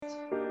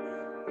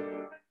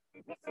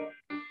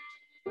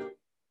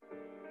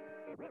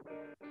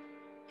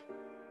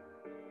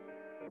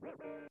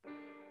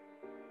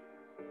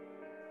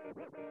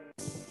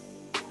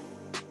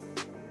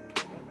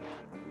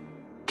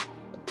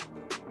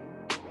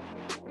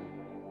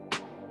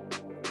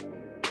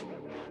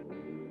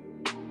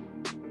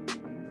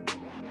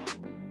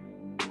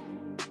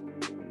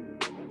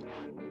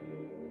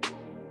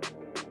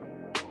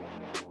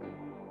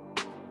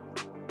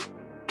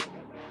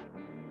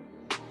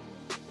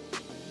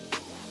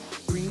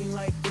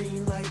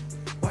Green light,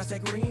 watch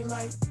that green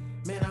light.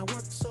 Man, I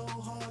work so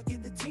hard,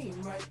 get the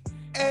team right.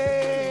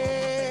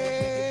 Hey,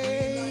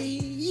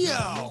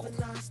 yo.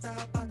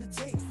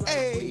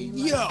 Hey,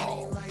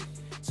 yo.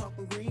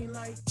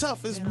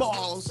 Toughest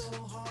Balls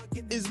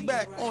is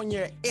back on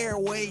your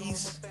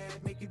airways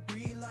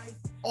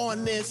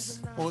on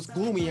this. Well, it's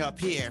gloomy up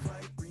here.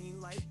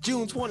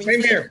 June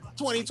 25th,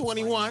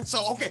 2021.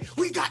 So, okay,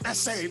 we got the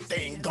same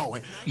thing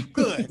going.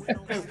 Good.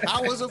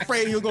 I was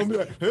afraid you were going to be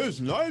like, it's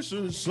nice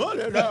and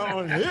sunny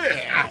down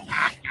here.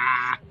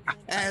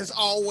 As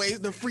always,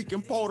 the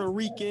freaking Puerto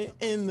Rican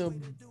in the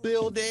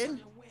building.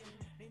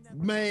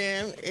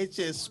 Man, it's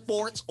just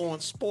sports on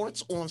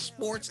sports on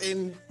sports.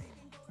 And,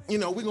 you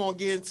know, we're going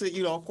to get into,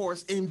 you know, of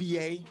course,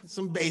 NBA,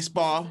 some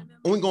baseball.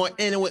 And we're going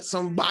to end it with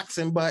some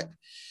boxing. But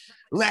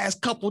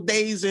last couple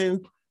days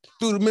and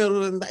through the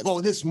middle of the night, well,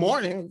 this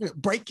morning,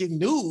 breaking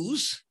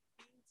news,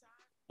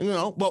 you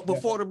know, but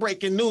before the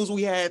breaking news,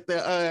 we had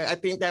the, I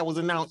think that was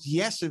announced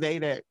yesterday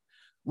that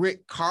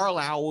Rick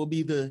Carlisle will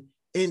be the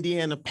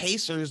Indiana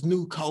Pacers'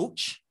 new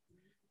coach.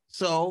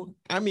 So,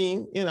 I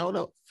mean, you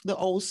know, the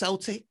old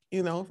Celtic,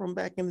 you know, from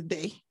back in the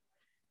day.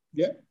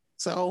 Yeah.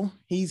 So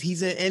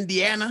he's in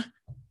Indiana.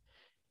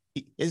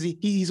 Is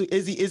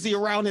he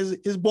around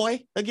his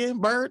boy again,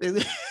 Bird?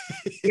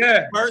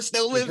 Yeah. Bird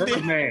still lives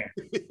there. Man.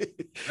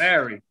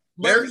 Larry.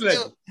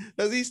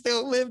 Does he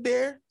still live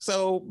there?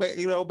 So,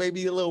 you know,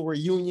 maybe a little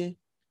reunion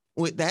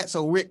with that.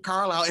 So Rick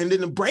Carlisle, and then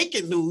the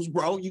breaking news,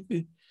 bro.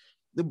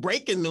 The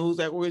breaking news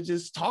that we're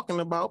just talking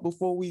about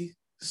before we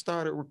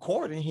started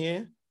recording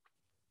here.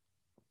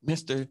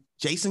 Mr.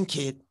 Jason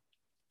Kidd,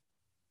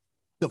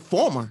 the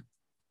former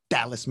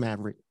Dallas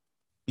Maverick,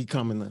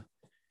 becoming the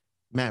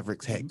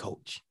Mavericks head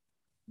coach.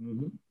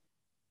 Mm-hmm.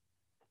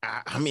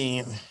 I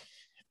mean,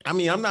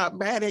 I'm not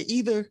mad at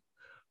either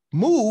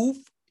move,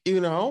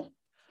 you know.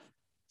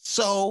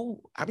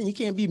 So, I mean, you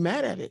can't be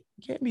mad at it.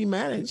 You can't be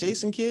mad at it.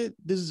 Jason Kidd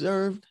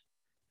deserved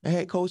a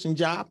head coaching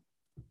job.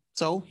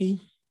 So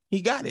he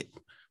got it.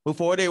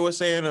 Before they were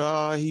saying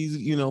he's,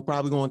 you know,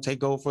 probably going to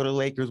take over for the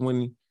Lakers when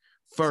he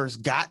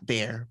first got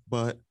there.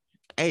 But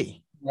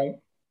hey,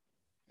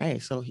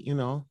 so, you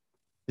know,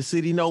 the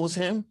city knows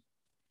him.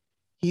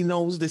 He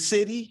knows the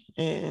city,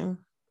 and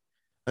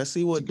let's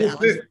see what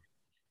Dallas.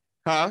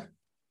 Huh?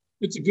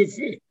 It's a good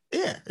fit.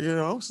 Yeah, you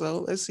know,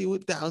 so let's see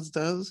what Dallas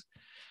does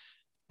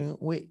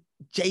with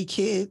J.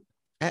 Kidd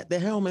at the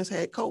helm as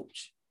head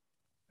coach.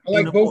 I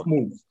like both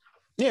moves.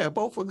 Yeah,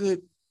 both are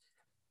good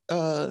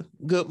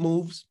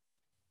moves.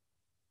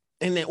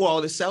 And then, well,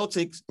 the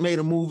Celtics made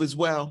a move as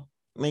well.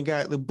 They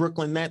got the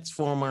Brooklyn Nets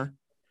former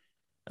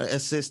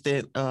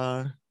assistant.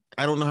 I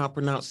don't know how to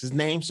pronounce his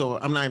name, so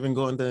I'm not even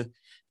going to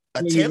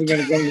attempt.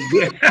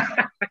 We're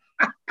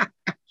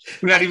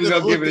not even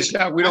going to give it a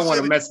shot. We don't want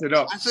to mess it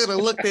up. I should have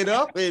looked it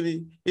up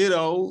and, you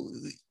know,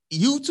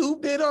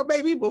 YouTube did or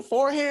maybe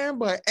beforehand,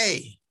 but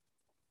hey,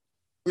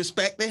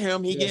 respect to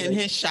him. He getting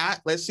his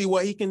shot. Let's see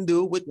what he can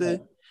do with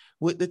the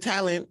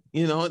talent.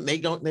 You know,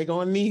 they're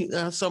gonna need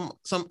some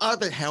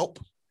other help.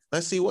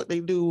 Let's see what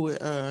they do with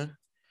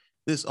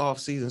this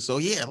offseason. So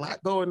yeah, a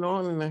lot going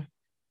on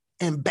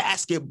in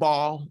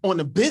basketball on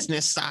the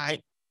business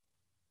side.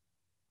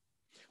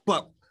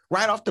 But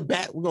right off the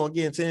bat, we're gonna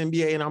get into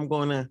NBA, and I'm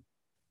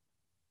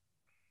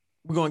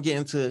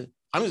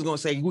just gonna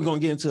say we're gonna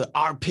get into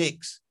our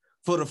picks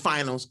for the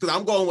finals, because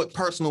I'm going with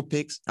personal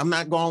picks. I'm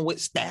not going with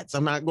stats.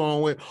 I'm not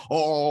going with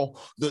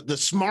the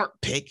smart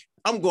pick.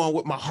 I'm going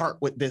with my heart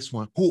with this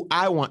one, who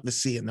I want to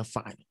see in the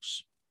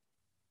finals.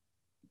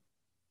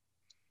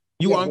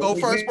 You want to go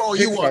first, bro?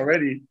 You want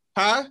already?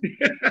 Huh?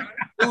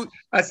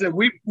 I said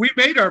we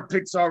made our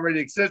picks already,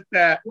 except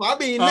that. Well, I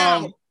mean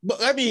now,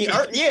 but I mean,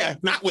 yeah,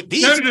 not with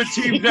these. None of the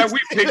teams that we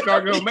picked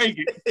are gonna make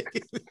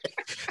it.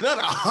 None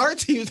of our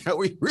teams that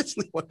we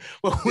originally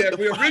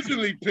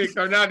originally picked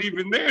are not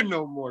even there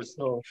no more.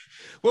 So,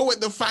 well, with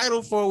the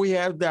final four we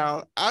have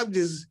now, I'm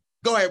just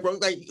go ahead, bro.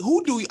 Like,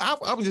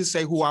 I would just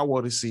say who I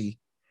want to see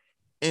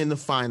in the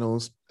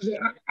finals.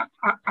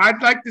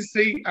 I'd like to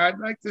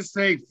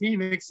say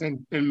Phoenix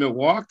and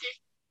Milwaukee.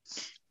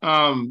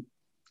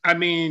 I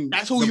mean,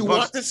 that's who you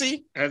want to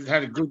see. Has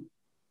had a good.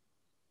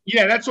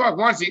 Yeah, that's what I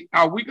want to see.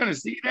 Are we going to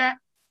see that?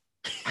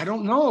 I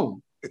don't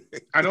know.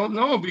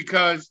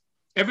 Because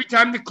every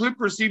time the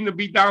Clippers seem to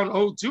be down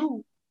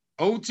 0-2,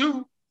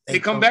 they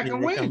come back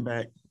and win. Come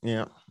back.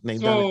 Yeah, they've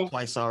done it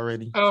twice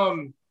already.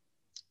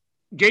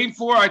 Game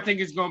 4, I think,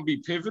 is going to be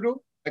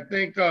pivotal. I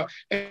think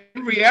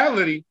in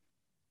reality,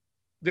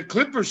 the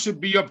Clippers should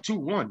be up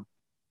 2-1.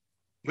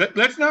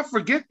 Let's not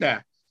forget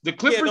that. The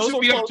Clippers should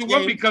be up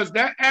 2-1 because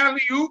that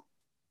alley-oop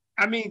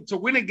I mean, to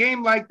win a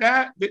game like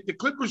that, the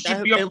Clippers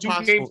should be up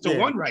impossible.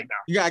 2-1 right now.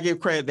 You gotta give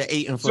credit to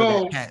Ayton for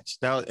that catch,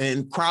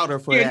 and Crowder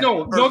for that.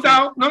 No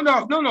doubt.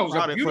 No.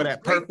 Crowder for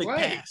that perfect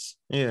pass.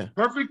 Yeah,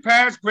 perfect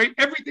pass, great.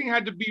 Everything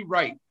had to be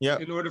right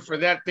in order for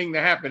that thing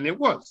to happen. It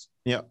was.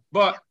 Yeah,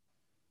 but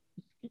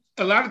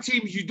a lot of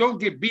teams, you don't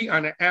get beat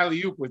on an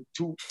alley-oop with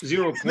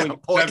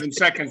 0.7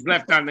 seconds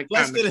left on the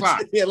clock.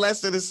 Yeah,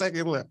 less than a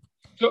second left.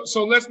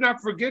 So let's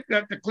not forget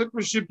that the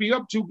Clippers should be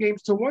up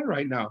 2-1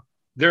 right now.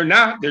 They're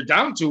not. They're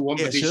down 2-1,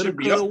 but they should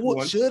be up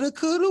 1. Shoulda,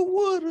 coulda,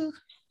 woulda.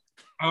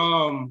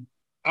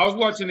 I was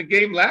watching the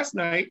game last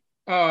night,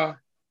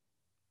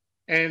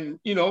 and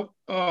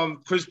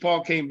Chris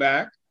Paul came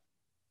back.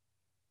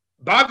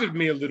 Bothered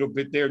me a little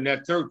bit there in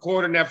that third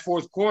quarter, in that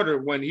fourth quarter,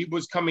 when he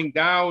was coming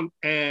down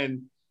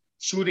and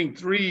shooting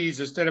threes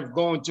instead of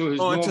going to his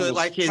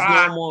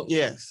normal,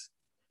 yes,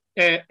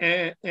 and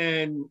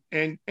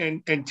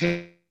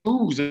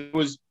twos. It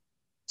was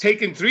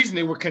taking threes, and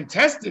they were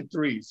contested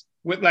threes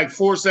with like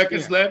 4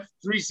 seconds left,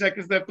 3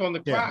 seconds left on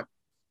the clock.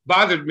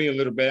 Bothered me a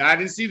little bit. I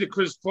didn't see the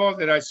Chris Paul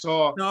that I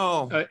saw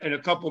in a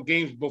couple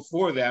games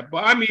before that,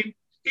 but I mean,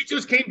 he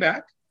just came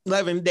back.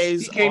 11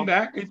 days. He came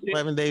back.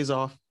 11 days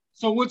off.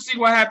 So let's see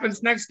what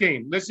happens next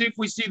game. Let's see if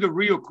we see the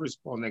real Chris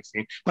Paul next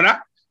game. But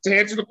to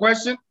answer the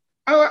question,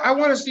 I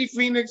want to see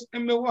Phoenix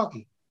and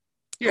Milwaukee.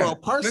 Yeah, well,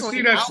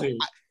 personally, let's see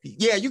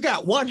that you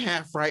got one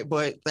half right,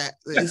 but that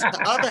is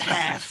the other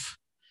half.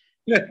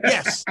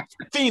 Yes,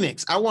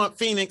 Phoenix. I want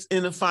Phoenix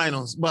in the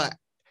finals, but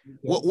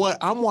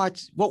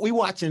what we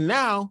watching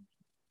now,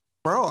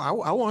 bro?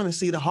 I want to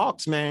see the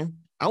Hawks, man.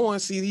 I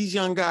want to see these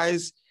young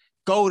guys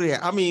go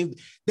there. I mean,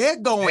 they're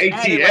going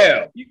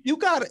ATL. You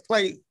got it,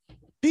 like.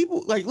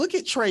 People look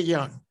at Trae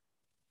Young,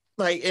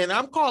 and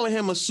I'm calling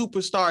him a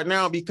superstar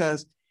now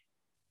because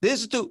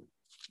this dude,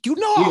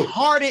 how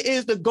hard it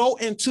is to go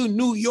into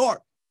New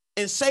York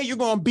and say you're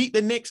going to beat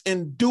the Knicks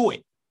and do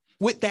it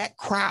with that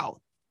crowd.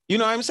 You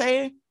know what I'm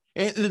saying?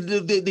 And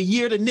the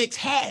year the Knicks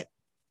had.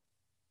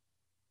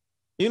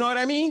 You know what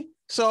I mean?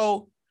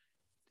 So,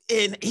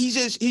 and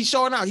he's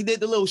showing out. He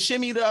did the little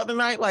shimmy the other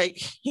night.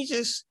 He's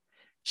just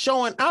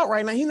showing out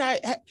right now. He not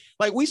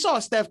we saw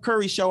Steph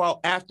Curry show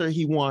out after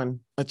he won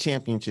a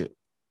championship.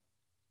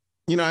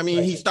 You know what I mean?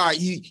 Right.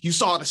 You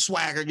saw the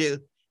swagger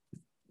get.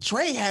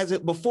 Trae has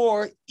it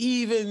before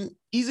he's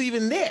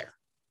even there.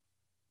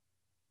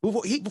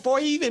 Before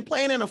he even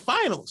playing in the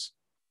finals.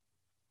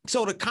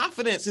 So the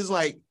confidence is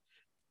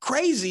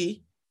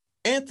crazy,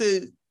 and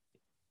to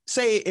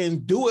say it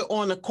and do it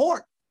on the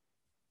court.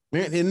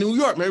 Man, in New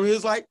York, maybe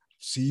it's I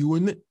see you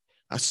in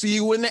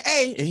the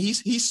A, and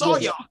he saw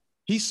y'all.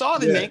 He saw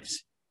the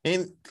Knicks,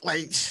 and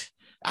that's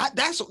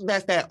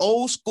that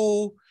old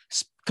school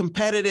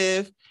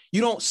competitive.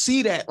 You don't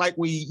see that like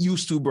we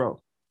used to,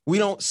 bro. We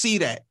don't see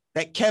that.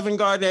 That Kevin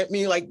Garnett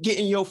me get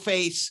in your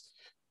face,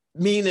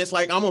 meanness.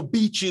 I'm gonna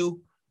beat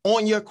you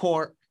on your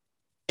court,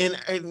 and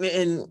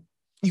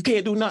you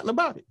can't do nothing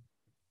about it.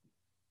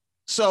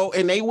 So,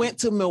 and they went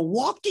to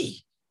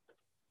Milwaukee.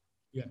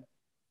 Yeah,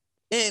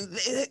 and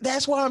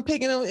that's why I'm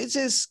picking them. It's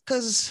just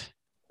because.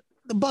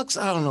 The Bucks,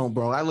 I don't know,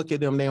 bro. I look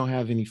at them, they don't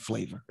have any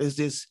flavor. It's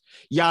just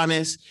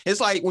Giannis. It's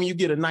like when you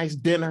get a nice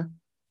dinner.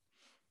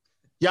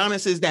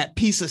 Giannis is that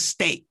piece of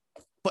steak,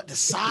 but the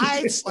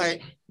sides,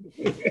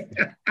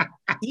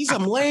 these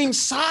some lame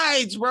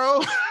sides,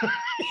 bro.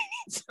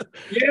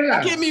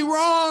 Yeah. Get me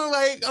wrong.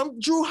 I'm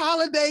Drew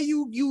Holiday.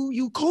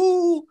 You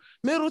cool.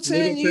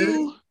 Middleton.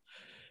 You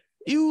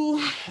know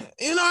what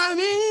I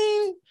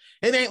mean?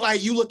 It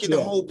ain't you look at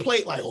the whole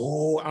plate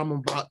I'm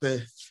about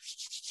to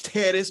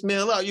tear this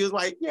meal up. You was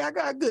I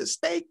got a good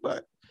steak,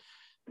 but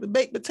the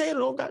baked potato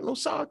don't got no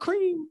sour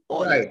cream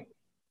on it.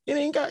 It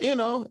ain't got,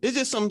 it's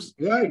just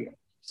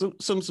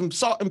some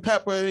salt and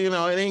pepper, it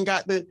ain't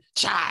got the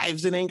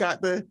chives, it ain't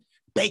got the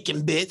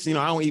bacon bits. I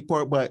don't eat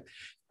pork, but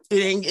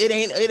it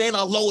ain't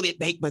a loaded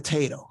baked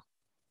potato.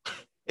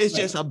 It's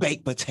just a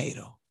baked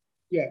potato.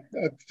 Yeah,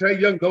 Trae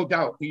Young, no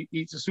doubt.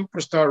 He's a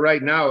superstar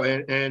right now,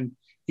 and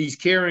he's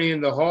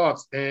carrying the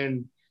Hawks.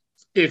 And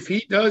if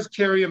he does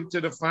carry them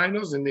to the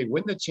finals and they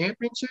win the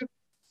championship,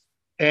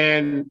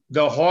 and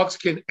the Hawks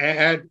can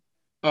add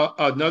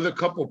another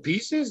couple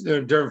pieces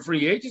during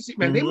free agency,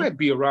 man, they might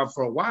be around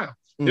for a while.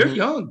 They're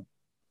young.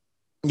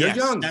 They're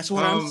young. That's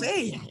what I'm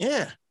saying.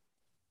 Yeah.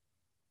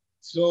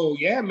 So,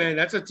 yeah, man,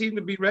 that's a team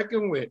to be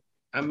reckoned with.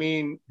 I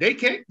mean, they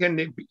can't.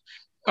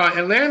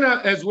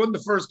 Atlanta has won the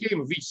first game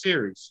of each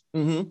series.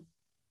 Mm-hmm.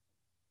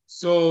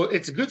 So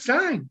it's a good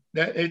sign.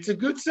 It's a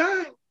good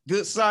sign.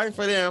 Good sign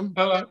for them.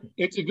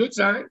 It's a good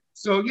sign.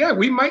 So, yeah,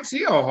 we might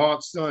see a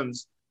Hawks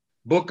Suns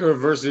Booker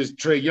versus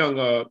Trae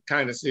Young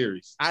kind of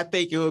series. I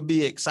think it would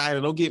be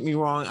exciting. Don't get me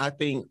wrong. I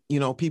think,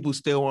 people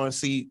still want to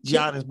see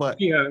Giannis, but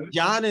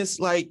Giannis,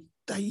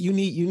 you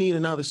need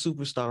another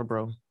superstar,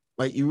 bro.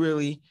 You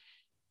really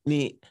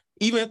need,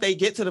 even if they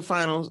get to the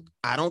finals,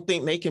 I don't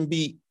think they can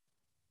beat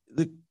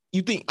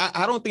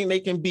I don't think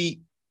they can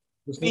beat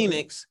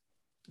Phoenix.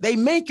 They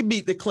may can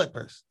beat the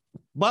Clippers.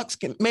 Bucks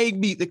may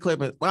beat the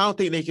Clippers, but I don't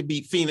think they can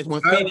beat Phoenix. I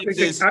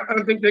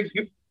don't think they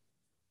can.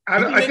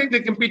 I think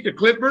they can beat the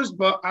Clippers,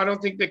 but I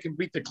don't think they can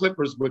beat the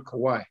Clippers with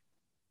Kawhi.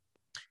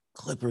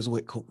 Clippers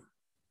with Kawhi.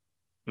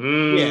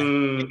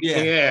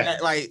 Yeah.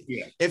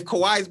 If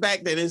Kawhi's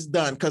back, then it's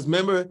done. Because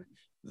remember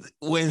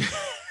when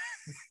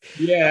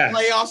the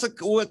playoffs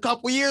a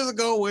couple years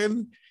ago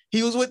when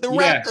he was with the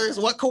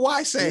Raptors, what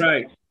Kawhi said?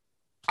 Right.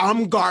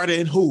 I'm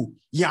guarding who?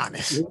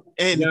 Giannis.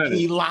 And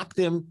he locked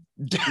him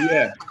down.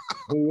 Yeah.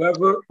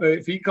 Whoever,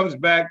 if he comes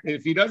back,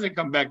 if he doesn't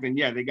come back, then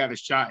they got a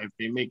shot if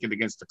they make it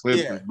against the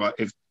Clippers. Yeah. But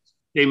if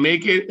they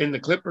make it and the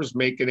Clippers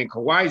make it and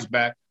Kawhi's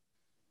back,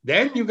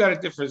 then you got a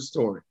different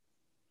story.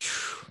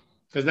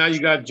 Because now you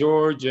got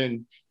George,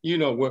 and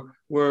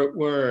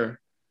where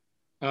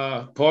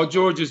Paul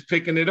George is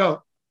picking it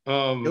up.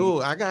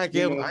 I gotta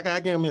give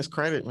him his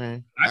credit,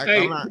 man.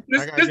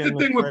 This is the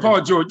thing with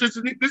Paul George. This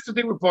is the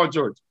thing with Paul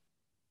George.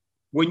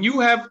 When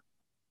you have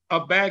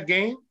a bad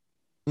game,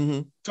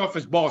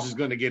 toughest boss is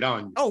gonna get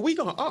on you. Oh, we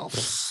gonna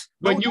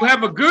When you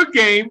have a good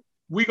game,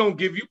 we gonna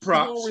give you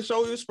props. We gonna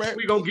show respect.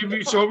 We gonna give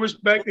you show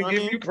respect and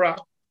give you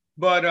props.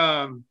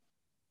 But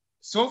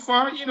so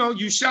far,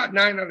 you shot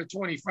 9 out of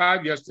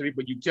 25 yesterday,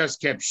 but you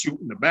just kept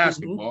shooting the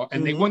basketball,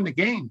 and they won the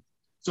game.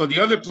 So the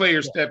other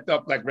players stepped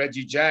up, like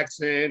Reggie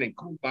Jackson and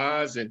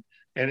Kumas and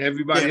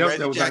everybody else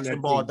that was on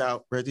that team.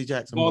 Reggie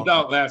Jackson balled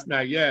out last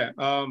night. Yeah.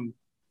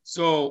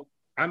 So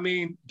I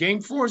mean, Game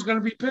 4 is going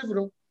to be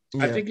pivotal.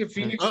 Yeah. I think if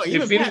Phoenix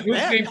wins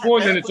Game 4,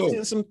 then it's over.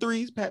 Hitting some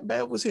threes. Pat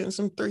Bev was hitting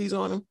some threes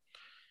on him.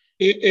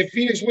 If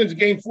Phoenix wins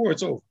Game 4,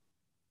 it's over.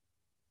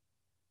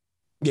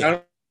 Yeah.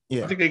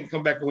 I think they can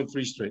come back and win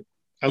 3 straight.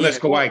 Unless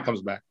Kawhi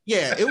comes back.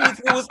 Yeah, it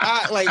was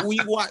odd. Like we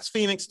watched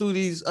Phoenix through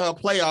these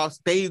playoffs.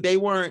 They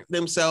weren't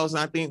themselves.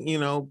 And I think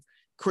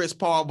Chris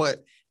Paul,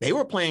 but they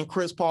were playing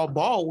Chris Paul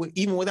ball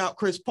even without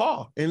Chris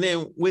Paul. And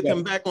then with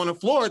him back on the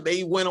floor,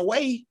 they went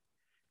away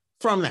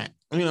from that.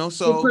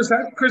 So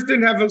Chris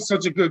didn't have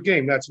such a good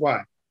game. That's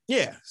why.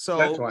 Yeah. So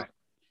that's why.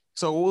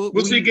 So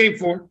we'll see Game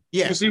 4.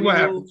 Yeah, we'll see what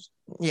happens.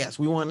 Yes,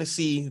 we want to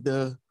see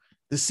the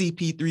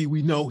CP3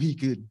 we know he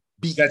could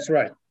beat. That's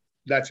right.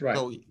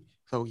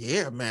 So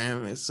yeah,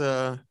 man, it's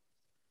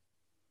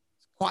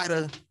quite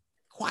a.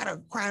 I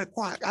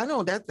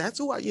know that's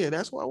who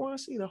that's who I want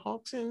to see, the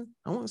Hawks in.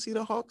 I want to see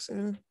the Hawks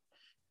in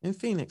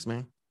Phoenix,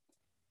 man.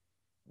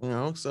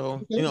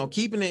 So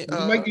keeping it.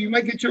 You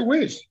might get your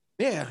wish.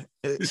 Yeah.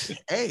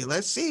 Hey,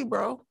 let's see,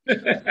 bro.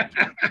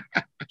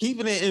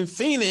 Keeping it in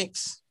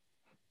Phoenix.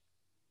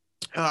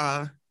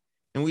 And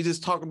we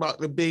just talked about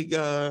the big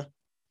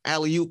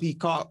alley-oop he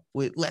caught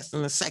with less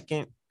than a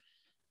second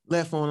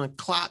left on the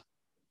clock.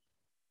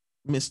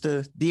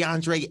 Mr.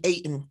 DeAndre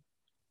Ayton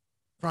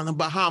from the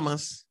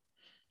Bahamas.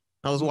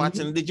 I was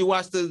watching. Did you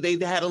watch they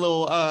had a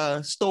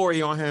little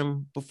story on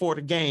him before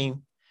the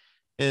game,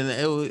 and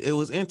it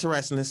was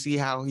interesting to see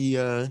how he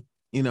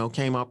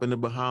came up in the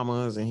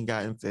Bahamas and he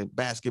got into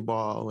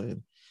basketball,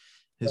 and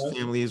his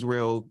family is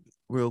real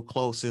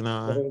close, and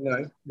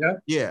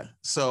yeah.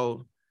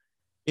 So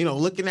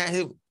looking at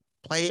him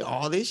play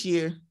all this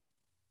year,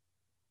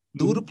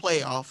 through the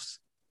playoffs.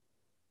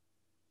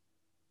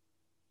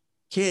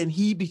 Can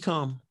he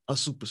become a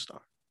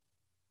superstar?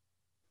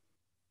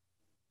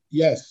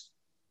 Yes.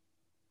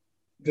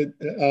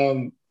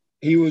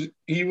 He was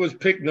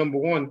picked number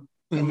 1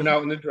 coming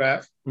out in the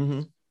draft.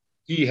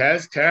 He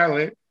has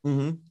talent.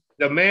 The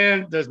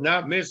man does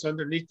not miss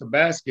underneath the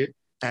basket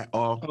at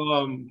all.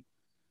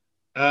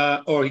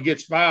 Or he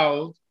gets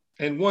fouled,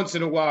 and once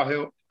in a while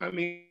you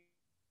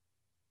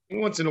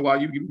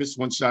can miss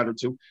one shot or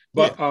two.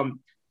 But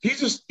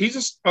he's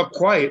just a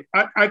quiet.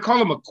 I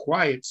call him a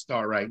quiet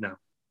star right now.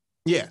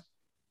 Yeah.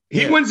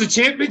 He wins the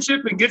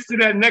championship and gets to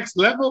that next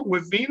level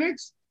with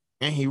Phoenix,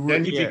 and he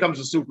becomes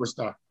a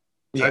superstar.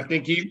 Yeah. I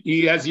think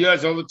he has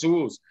all the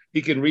tools.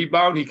 He can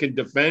rebound, he can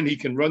defend, he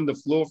can run the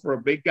floor for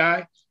a big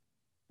guy.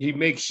 He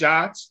makes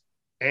shots,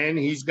 and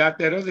he's got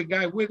that other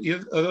guy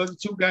other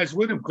 2 guys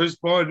with him, Chris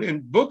Paul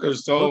and Booker.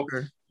 So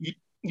can he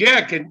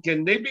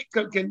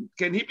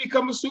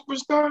become a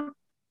superstar?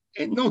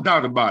 And no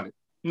doubt about it.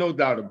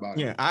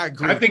 Yeah, I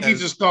agree. I think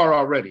he's a star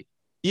already.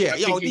 Yeah,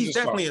 he's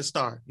definitely a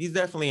star. He's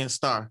definitely a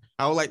star.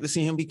 I would like to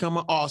see him become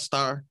an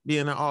all-star, be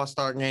in an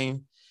all-star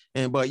game.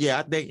 But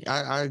I think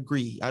I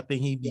agree. I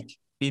think he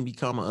can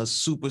become a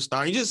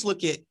superstar. You just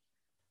look at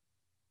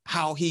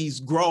how he's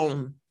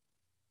grown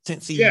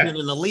since he's been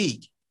in the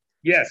league.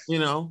 Yes.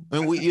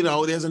 And we,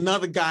 there's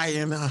another guy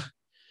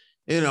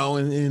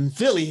in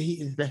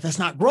Philly that's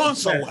not growing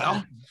so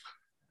well.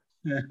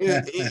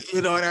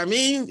 You know what I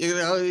mean?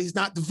 He's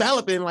not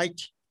developing like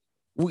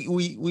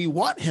we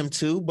want him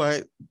to,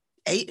 but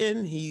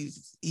Ayton,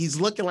 he's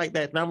looking like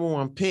that number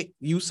 1 pick.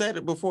 You said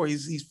it before.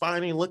 He's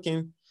finally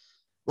looking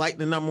like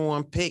the number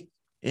 1 pick,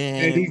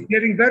 and he's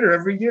getting better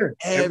every year.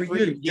 Every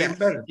year he's getting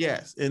better.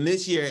 Yes, and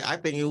this year I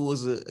think it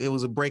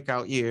was a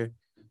breakout year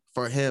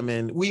for him.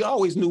 And we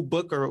always knew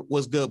Booker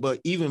was good, but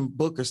even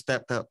Booker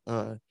stepped up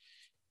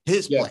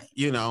his play.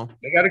 They got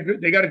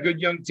a good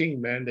young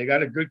team, man. They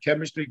got a good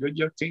chemistry, good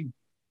young team.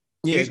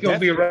 Yeah, he's gonna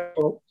be around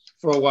for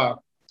a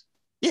while.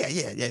 Yeah.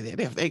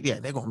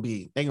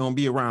 They're gonna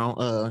be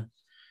around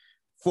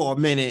for a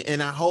minute,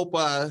 and I hope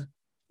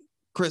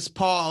Chris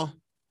Paul,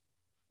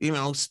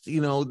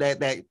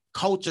 that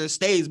culture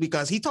stays,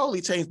 because he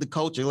totally changed the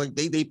culture. Like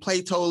they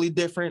play totally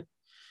different.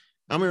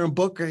 I remember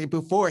Booker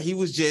before, he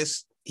was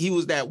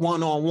that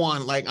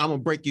one-on-one, like I'm gonna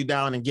break you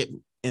down and get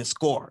and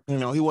score.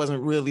 He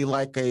wasn't really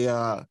like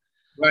an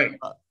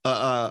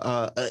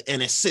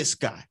assist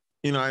guy.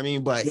 You know what I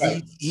mean? But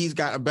right. he's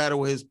gotten better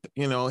with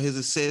his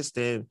assist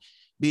and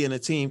being a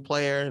team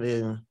player.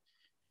 And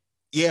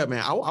yeah,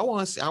 man, I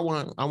want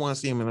to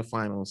see him in the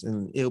finals,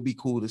 and it'll be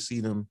cool to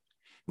see them,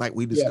 like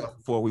we discussed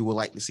before. We would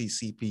like to see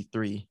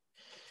CP3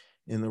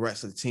 and the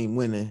rest of the team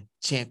win the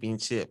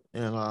championship.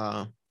 And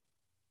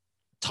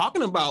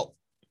talking about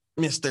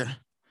Mr.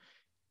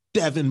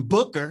 Devin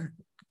Booker,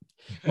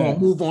 we'll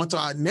move on to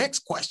our next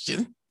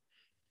question.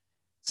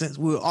 Since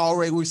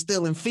we're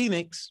still in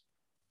Phoenix,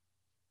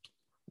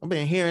 I've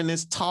been hearing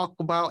this talk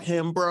about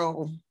him,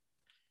 bro.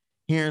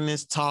 Hearing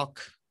this talk,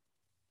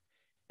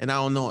 and I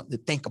don't know what to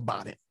think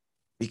about it,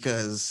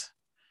 because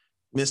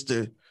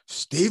Mr.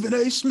 Stephen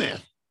A.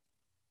 Smith,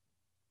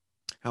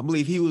 I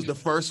believe he was the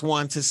first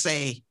one to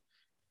say,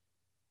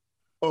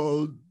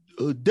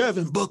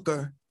 Devin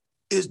Booker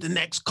is the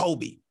next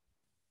Kobe.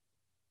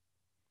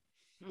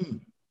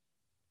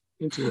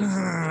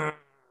 Interesting.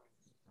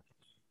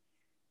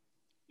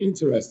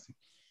 Interesting.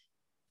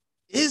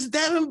 Is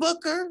Devin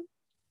Booker?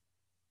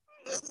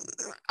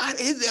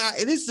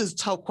 This is a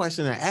tough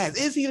question to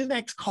ask. Is he the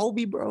next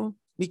Kobe, bro?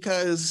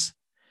 Because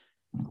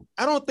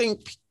I don't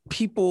think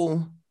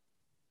people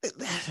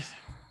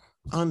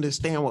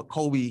understand what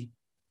Kobe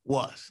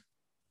was.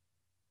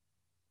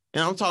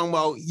 And I'm talking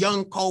about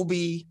young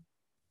Kobe,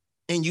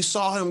 and you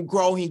saw him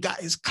grow. He got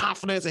his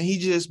confidence, and he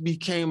just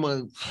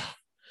became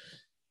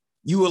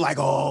you were like,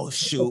 oh,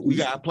 shoot, we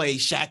got to play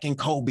Shaq and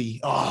Kobe.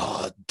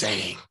 Oh,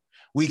 dang.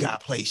 We got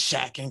to play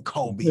Shaq and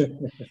Kobe.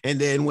 And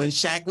then when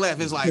Shaq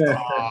left, it's like,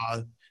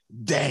 oh,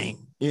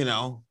 dang,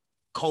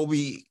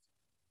 Kobe.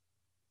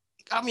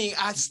 I mean,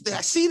 I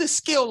see the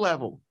skill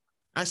level.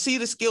 I see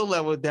the skill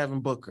level of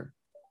Devin Booker.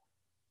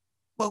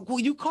 But can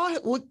you call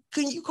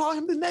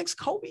him the next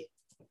Kobe?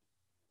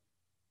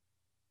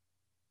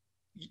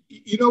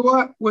 You know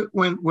what?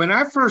 When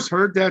I first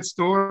heard that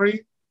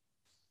story,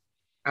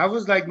 I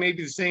was like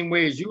maybe the same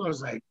way as you. I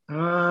was like,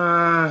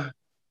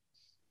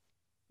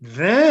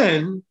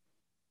 then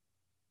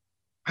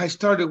I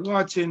started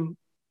watching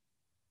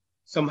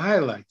some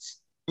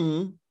highlights.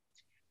 Mm-hmm.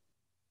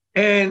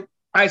 And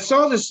I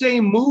saw the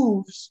same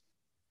moves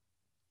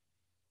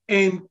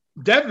in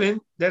Devin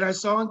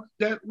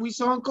that we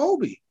saw in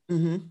Kobe.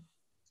 Mm-hmm.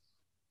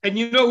 And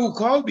you know who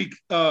Kobe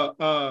we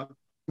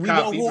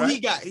know who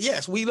he got.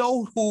 Yes, we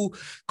know who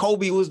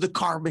Kobe was the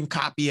carbon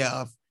copy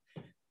of.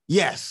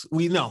 Yes,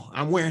 we know.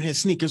 I'm wearing his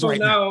sneakers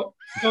now.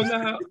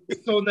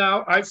 So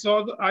now I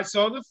saw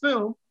the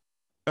film,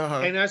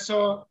 and I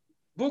saw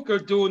Booker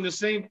doing the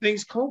same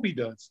things Kobe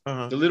does.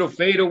 The little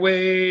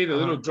fadeaway, the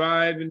little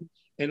drive,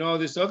 and all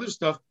this other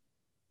stuff.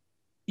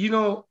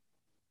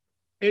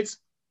 It's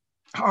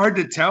hard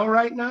to tell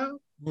right now,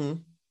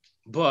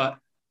 but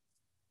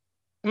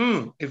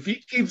if he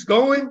keeps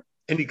going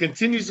and he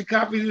continues to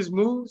copy his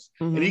moves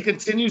and he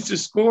continues to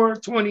score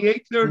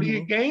 28, 30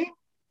 a game,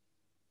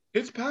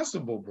 it's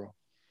possible, bro.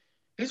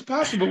 It's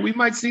possible. We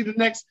might see the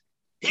next.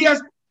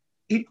 And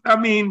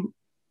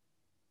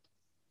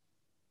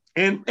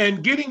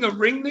getting a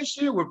ring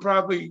this year would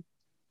probably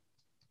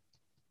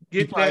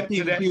get that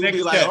to that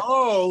next step. Like,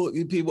 oh,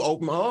 people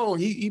open. Oh,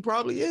 he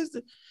probably is.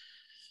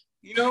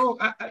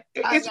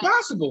 It's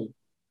possible.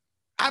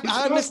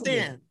 I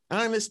understand.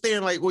 I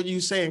understand like what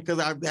you're saying, because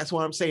that's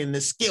what I'm saying.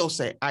 The skill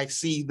set. I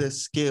see the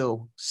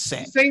skill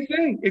set. Same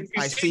thing. If you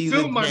I see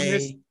film the on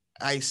this,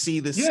 I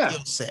see the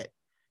skill set.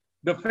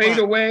 The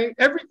fadeaway,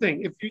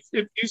 everything. If you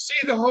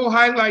see the whole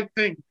highlight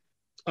thing,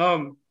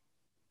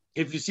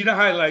 if you see the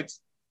highlights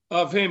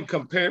of him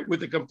compared with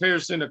the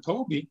comparison of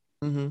Kobe,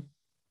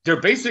 they're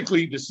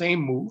basically the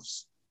same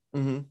moves.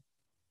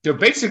 They're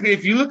basically,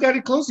 if you look at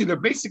it closely, they're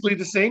basically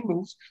the same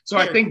moves. So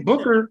I think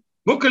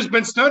Booker's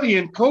been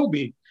studying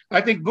Kobe.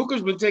 I think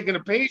Booker's been taking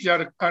a page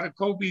out of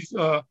Kobe's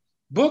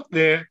book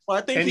there. Well,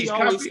 I think he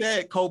always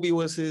said Kobe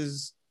was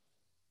his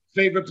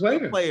favorite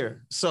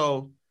player.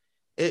 So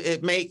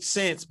it makes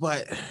sense,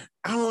 but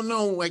I don't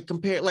know, like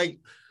compare, like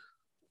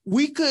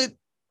we could,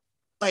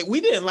 like we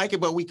didn't like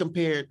it, but we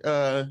compared,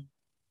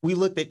 we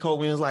looked at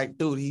Kobe and was like,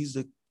 dude, he's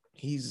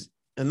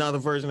another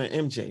version of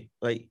MJ.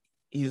 Like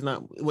he's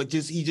not,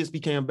 he just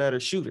became a better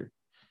shooter.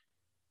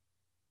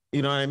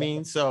 You know what I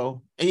mean?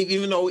 So, and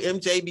even though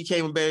MJ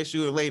became a better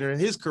shooter later in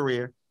his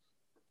career,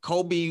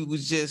 Kobe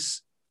was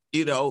just,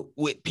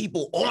 with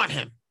people on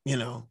him,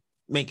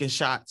 making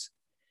shots.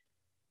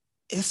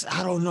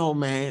 I don't know,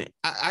 man.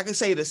 I can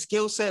say the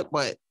skill set,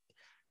 but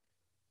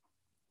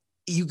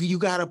you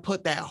got to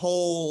put that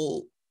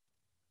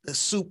the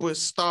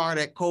superstar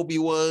that Kobe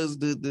was,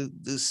 the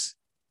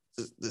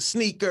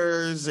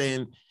sneakers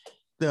and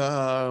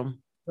the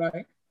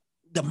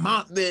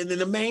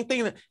main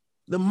thing,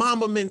 the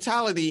Mamba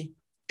mentality.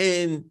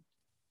 And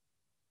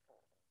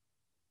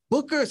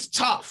Booker's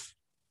tough.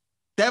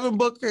 Devin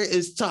Booker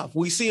is tough.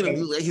 We seen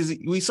him.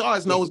 We saw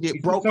his nose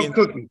get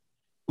broken.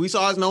 We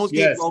saw his nose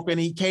get broken.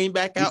 He came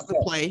back out to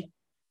play.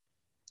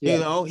 Yeah. You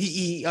know,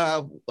 he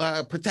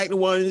protected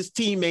one of his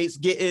teammates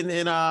getting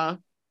in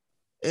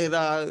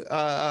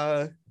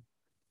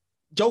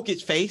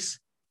Jokic's face.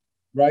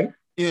 Right.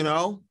 You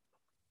know,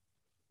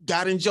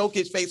 got in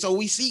Jokic's face. So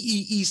we see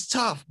he's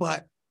tough,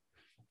 but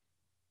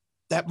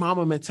that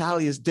Mamba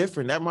mentality is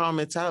different. That Mamba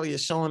mentality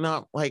is showing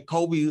up like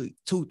Kobe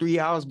 2-3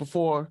 hours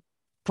before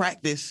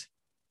practice,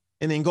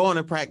 and then going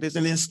to practice,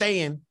 and then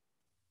staying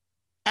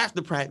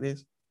after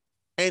practice,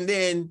 and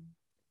then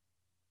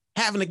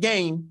having a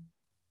game,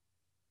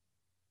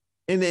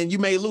 and then you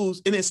may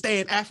lose, and then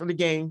staying after the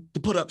game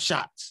to put up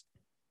shots.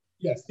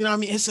 Yes. You know what I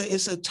mean?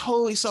 It's a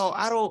totally, so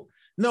I don't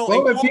know.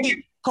 Well,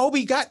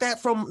 Kobe got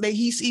that from,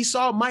 he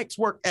saw Mike's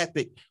work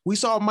ethic. We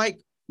saw Mike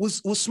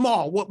was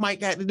small. What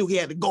Mike had to do, he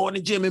had to go in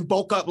the gym and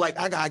bulk up. Like,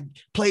 I got to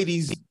play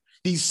these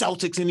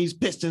Celtics and these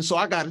Pistons, so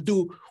I got to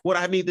do what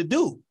I need to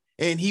do.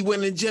 And he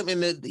went in the gym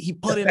and he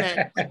put in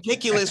that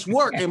ridiculous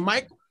work. And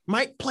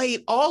Mike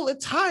played all the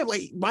time.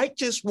 Like, Mike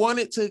just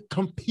wanted to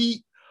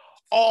compete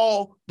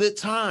all the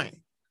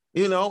time,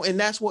 you know? And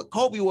that's what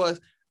Kobe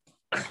was.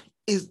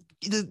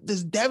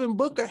 Does Devin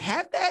Booker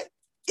have that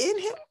in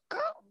him?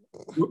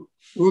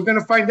 We're going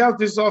to find out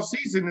this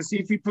offseason and see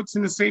if he puts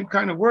in the same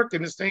kind of work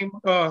and the same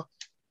go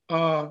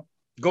to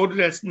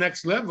that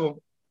next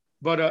level.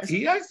 But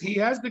he has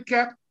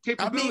the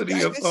capability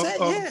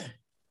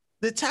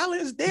the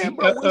talent is there,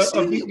 bro.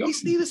 We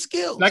see the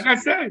skills. Like I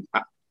said,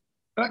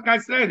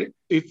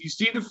 if you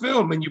see the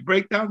film and you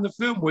break down the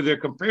film where they're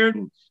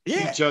comparing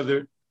each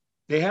other,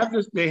 they have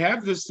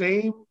the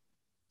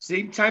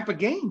same type of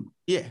game.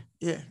 Yeah.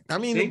 I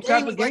mean,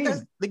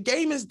 the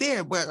game is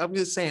there, but I'm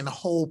just saying the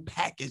whole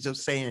package of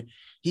saying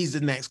he's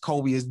the next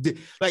Kobe is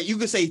like, you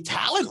could say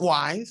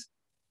talent-wise,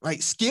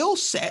 like skill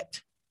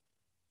set.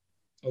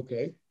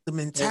 Okay. The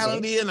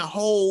mentality and the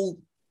whole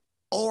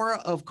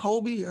aura of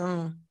Kobe.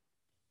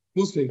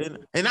 We'll see.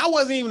 And I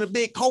wasn't even a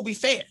big Kobe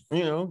fan,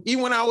 you know.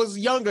 Even when I was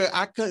younger,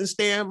 I couldn't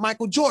stand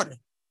Michael Jordan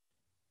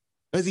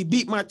because he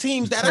beat my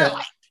teams that I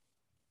liked.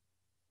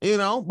 You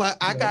know, but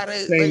I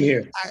gotta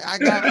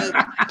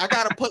I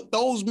gotta put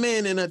those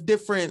men in a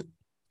different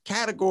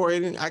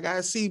category. I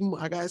gotta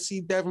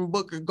see Devin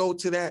Booker go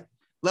to that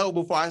level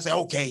before I say,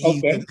 okay,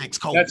 he's the next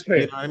Kobe. That's fair.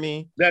 You know what I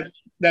mean?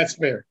 That's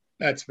fair.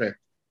 That's fair.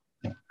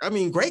 I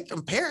mean, great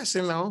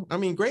comparison, though.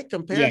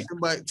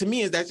 But to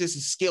me, that's just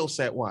skill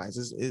set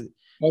wise. It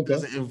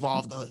doesn't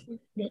involve the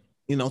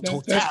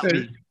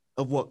totality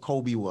of what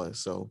Kobe was.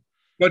 So,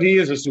 but he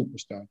is a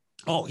superstar.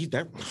 Oh,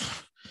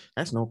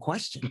 that's no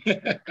question.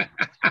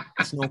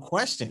 That's no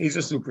question. He's a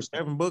superstar.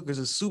 Devin Booker's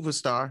a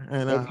superstar.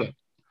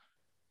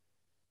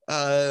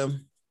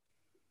 And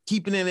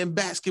keeping it in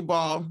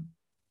basketball,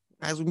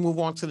 as we move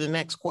on to the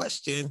next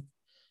question,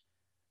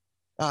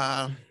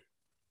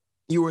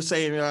 you were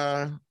saying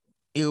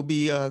it'll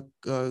be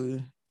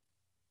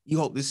you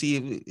hope to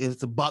see if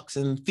the Bucks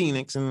and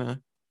Phoenix in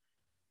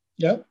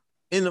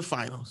the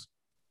finals.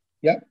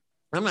 Yep.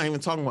 I'm not even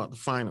talking about the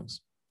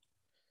finals.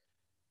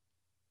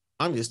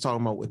 I'm just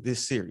talking about with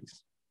this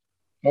series.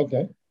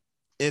 Okay.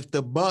 If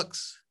the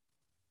Bucks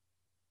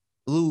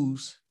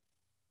lose,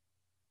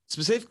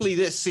 specifically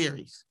this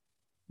series.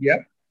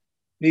 Yep.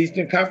 The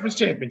Eastern Conference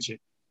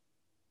Championship.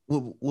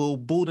 Will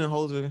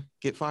Budenholzer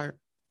get fired?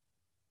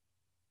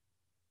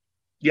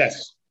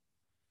 Yes.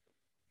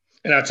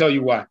 And I'll tell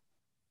you why.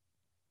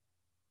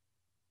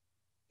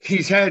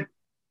 He's had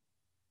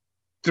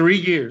 3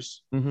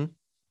 years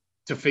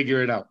to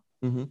figure it out.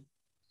 Mm-hmm.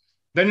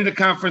 Then in the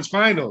conference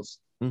finals,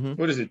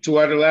 what is it? 2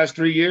 out of the last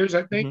 3 years,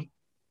 I think.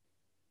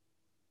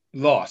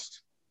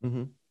 Lost.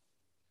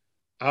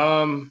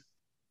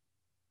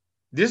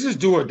 This is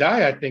do or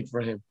die, I think, for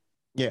him.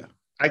 Yeah.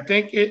 I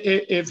think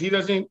if he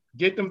doesn't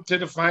get them to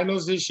the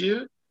finals this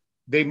year,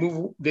 they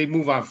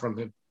move on from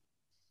him.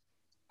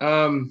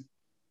 And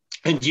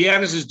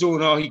Giannis is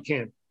doing all he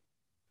can.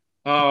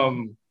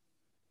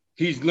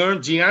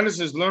 Giannis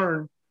has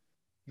learned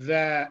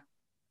that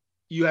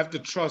you have to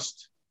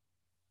trust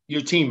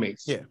your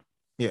teammates. Yeah.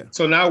 Yeah.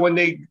 So now when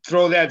they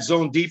throw that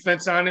zone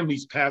defense on him,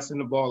 he's passing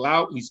the ball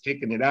out. He's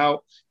kicking it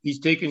out. He's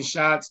taking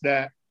shots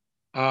that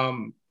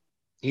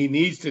he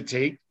needs to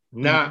take,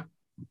 not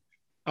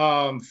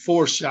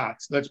 4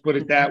 shots. Let's put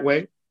it that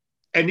way.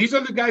 And these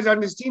other guys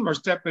on this team are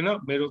stepping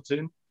up.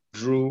 Middleton,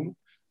 Drew,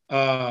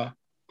 they're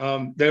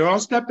all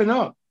stepping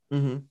up.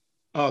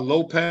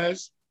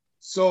 Lopez.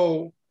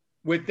 So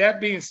with that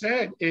being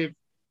said, if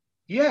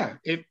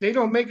they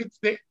don't make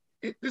it,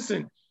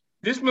 listen,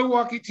 this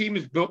Milwaukee team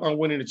is built on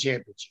winning a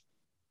championship.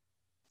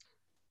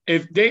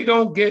 If they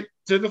don't get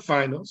to the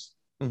finals,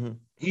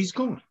 he's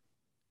gone.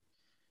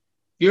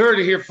 You heard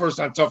it here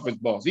first on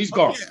Toughest Balls. He's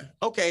gone. Yeah.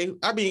 Okay.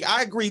 I mean,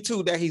 I agree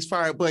too that he's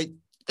fired, but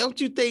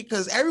don't you think,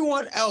 because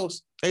everyone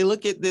else, they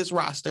look at this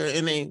roster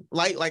and they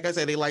like I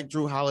said, they like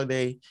Drew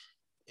Holiday.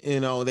 You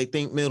know, they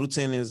think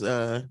Middleton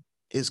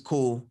is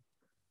cool.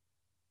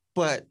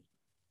 But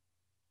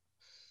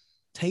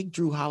take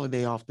Drew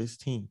Holiday off this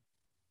team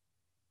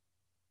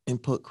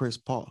and put Chris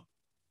Paul.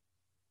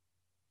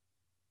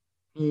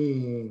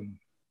 Hmm.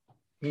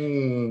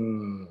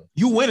 Hmm.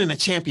 You winning a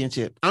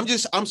championship. I'm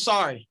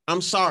sorry.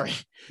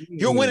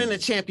 You're winning a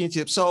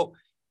championship. So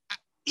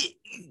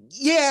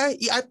yeah,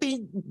 I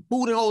think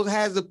Budenholzer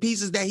has the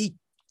pieces that he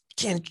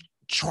can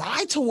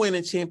try to win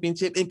a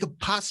championship and could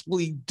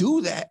possibly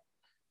do that.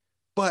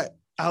 But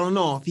I don't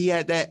know if he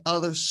had that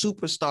other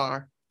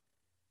superstar.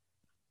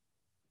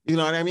 You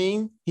know what I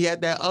mean? He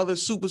had that other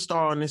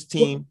superstar on this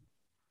team.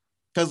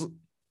 Because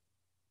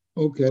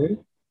okay,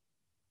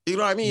 you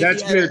know what I mean?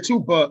 that's fair too.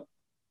 But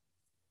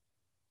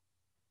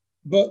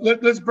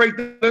let's break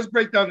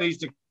down the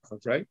Eastern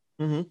Conference, right?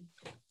 Mm-hmm.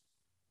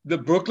 The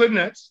Brooklyn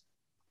Nets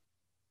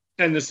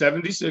and the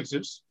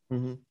 76ers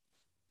mm-hmm.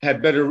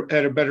 had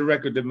a better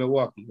record than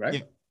Milwaukee, right?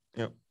 Yeah.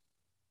 Yep.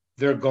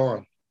 They're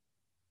gone.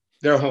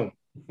 They're home.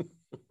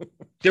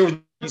 There were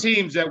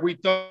teams that we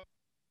thought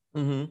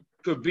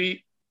could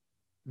beat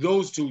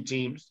those two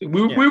teams. We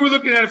were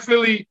looking at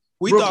Philly.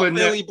 We Brooklyn,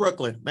 thought Philly,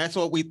 Brooklyn. That's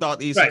what we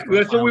thought. Right.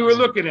 That's what we were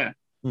looking at.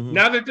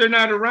 Now that they're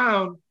not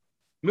around,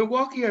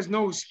 Milwaukee has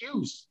no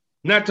excuse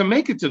not to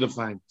make it to the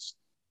finals.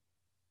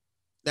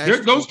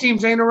 Those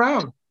teams ain't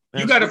around.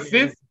 You got a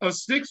fifth, a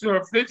sixth, or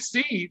a fifth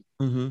seed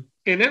in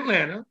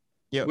Atlanta,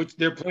 which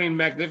they're playing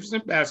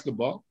magnificent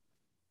basketball,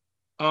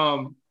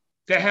 that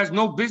has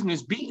no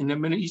business beating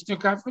them in the Eastern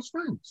Conference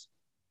Finals.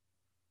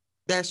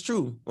 That's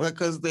true,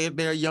 because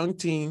they're a young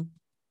team.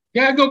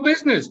 Yeah, no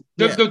business.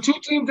 The two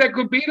teams that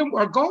could beat them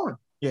are gone.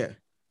 Yeah.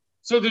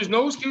 So there's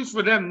no excuse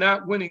for them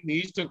not winning the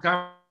Eastern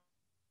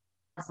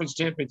Conference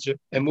Championship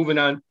and moving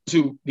on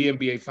to the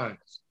NBA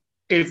Finals.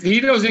 If he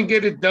doesn't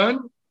get it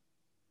done,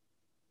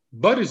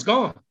 Bud is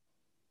gone.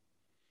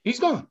 He's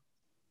gone.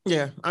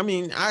 Yeah, I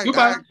mean, I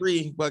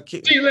agree, but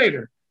see you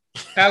later,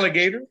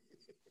 alligator.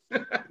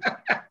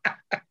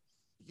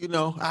 You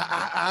know,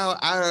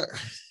 I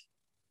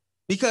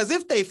because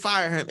if they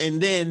fire him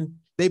and then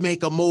they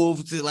make a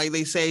move to, like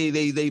they say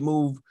they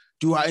move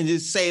Drew and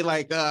just say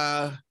like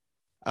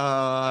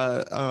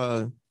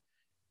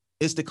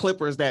it's the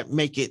Clippers that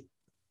make it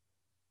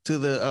to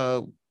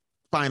the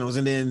finals,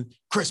 and then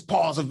Chris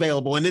Paul's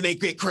available, and then they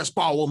get Chris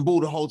Paul when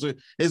Budenholzer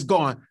is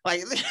gone.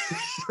 Like,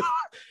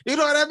 you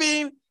know what I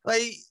mean?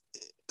 Like,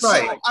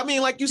 right. So, I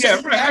mean, like you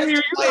said,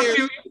 right.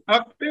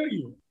 I feel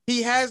you.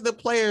 He has the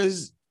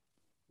players.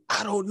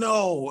 I don't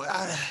know.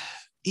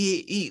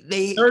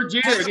 They third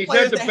year. He's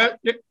had the best.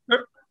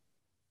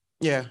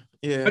 Yeah.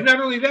 But not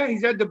only that,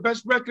 he's had the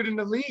best record in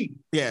the league.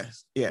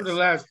 Yes. For the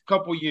last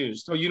couple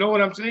years. So you know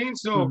what I'm saying?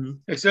 So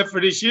except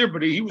for this year,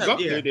 but he was up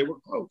there. They were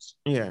close.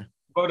 Yeah.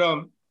 But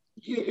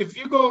if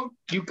you go,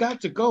 you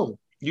got to go.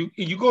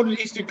 You go to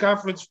the Eastern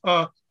Conference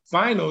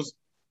Finals,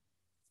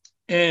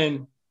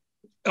 and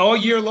all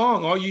year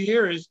long, all you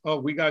hear is, "Oh,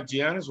 we got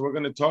Giannis. We're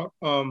gonna talk.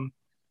 We're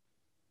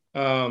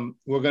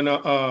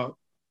gonna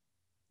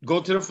go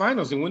to the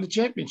finals and win the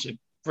championship."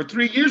 For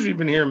 3 years, we've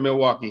been here in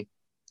Milwaukee.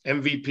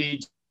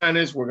 MVP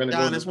Giannis. We're gonna go.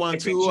 Giannis won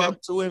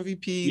two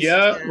MVPs.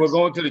 Yeah, we're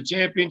going to the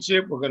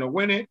championship. We're gonna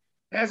win it.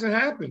 Hasn't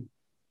happened.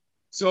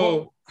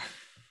 So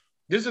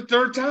this is the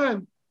third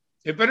time.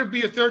 It better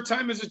be a third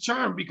time as a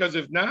charm, because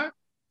if not,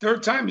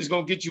 third time is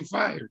gonna get you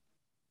fired.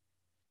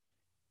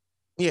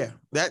 Yeah,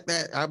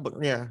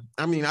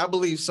 I mean, I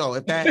believe so.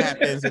 If that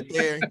happens, if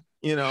they're,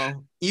 you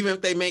know, even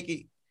if they make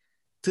it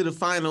to the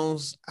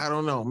finals, I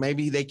don't know.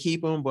 Maybe they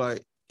keep him,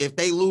 but if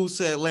they lose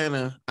to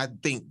Atlanta, I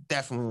think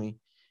definitely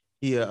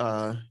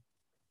he'll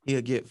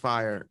get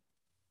fired.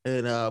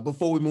 And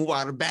before we move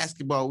out of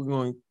basketball, we're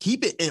going to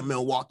keep it in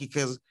Milwaukee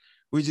because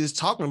we're just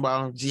talking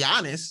about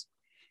Giannis.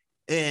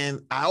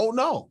 And I don't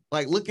know,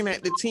 like looking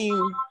at the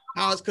team,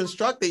 how it's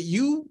constructed,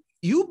 you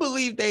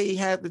believe they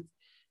have the.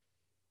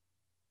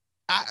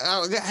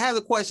 I have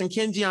a question: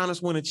 can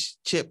Giannis win a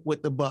chip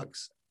with the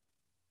Bucks?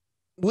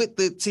 With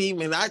the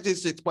team, and I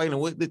just explained it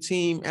with the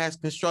team as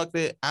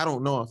constructed. I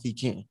don't know if he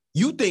can.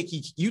 You think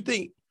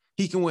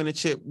he can win a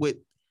chip with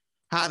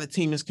how the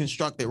team is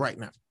constructed right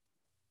now?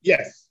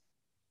 Yes,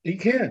 he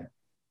can.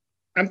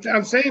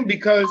 I'm saying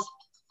because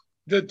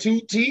the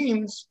two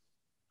teams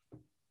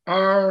that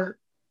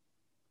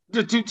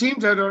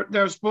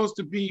are supposed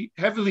to be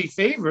heavily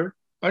favored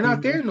are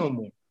not there no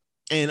more.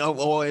 And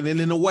then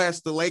in the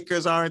West, the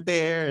Lakers aren't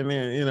there, and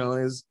then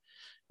is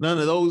none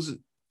of those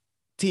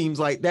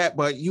teams like that.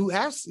 But you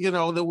have, you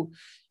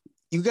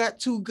got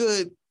two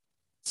good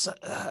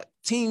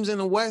teams in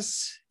the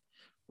West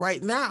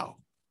right now,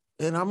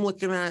 and I'm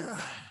looking at,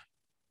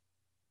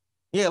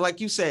 like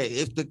you said,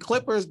 if the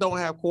Clippers don't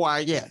have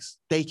Kawhi, yes,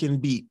 they can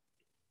beat.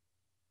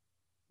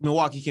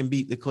 Milwaukee can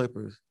beat the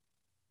Clippers.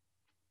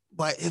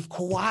 But if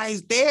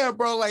Kawhi's there,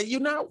 bro, I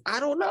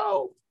don't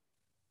know.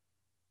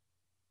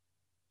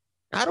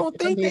 I don't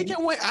think they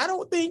can win. I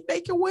don't think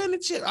they can win the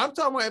chip. I'm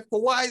talking about if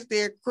Kawhi's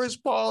there, Chris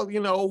Paul,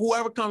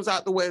 whoever comes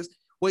out the West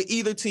with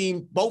either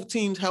team, both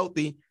teams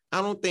healthy,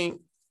 I don't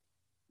think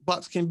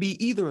Bucks can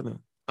beat either of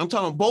them. I'm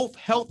talking both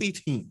healthy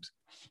teams.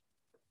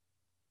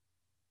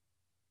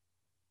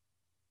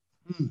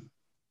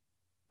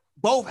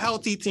 Both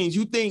healthy teams.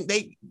 You think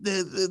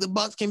the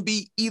Bucks can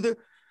beat either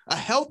a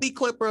healthy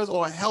Clippers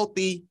or a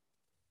healthy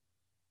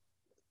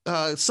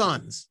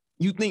Suns?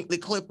 You think the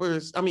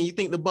Clippers? I mean, you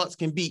think the Bucks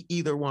can beat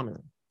either one of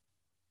them?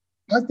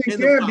 I think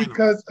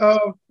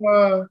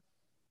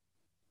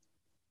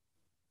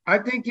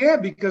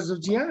because of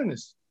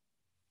Giannis.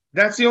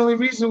 That's the only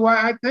reason why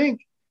I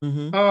think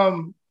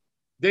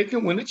they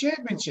can win a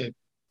championship.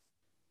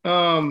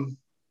 Because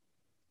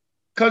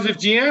if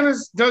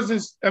Giannis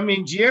doesn't,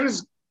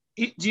 Giannis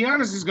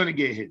is going to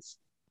get hits.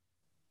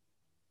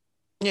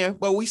 Yeah,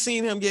 but we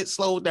seen him get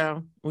slowed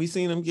down. We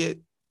seen him get.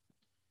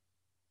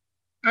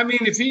 I mean,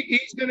 if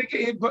he's going to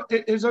get hit, but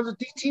his other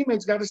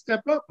teammates got to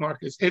step up,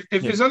 Marcus. If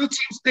his other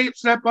teams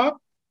step up,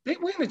 they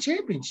win the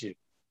championship.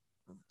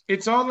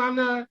 It's all on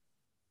the.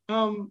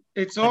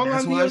 It's all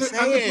on the other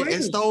players.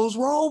 It's those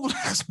role.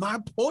 That's my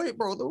point,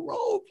 bro. The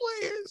role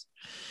players.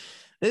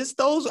 It's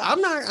those.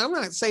 I'm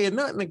not saying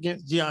nothing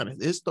against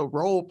Giannis. It's the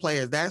role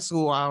players. That's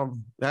who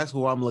I'm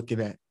looking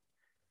at.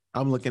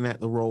 I'm looking at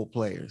the role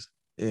players.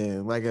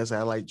 And like I said,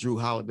 I like Drew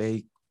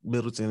Holiday.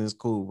 Middleton is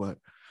cool, but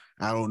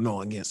I don't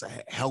know against a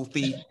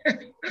healthy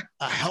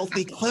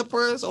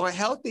Clippers or a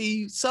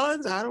healthy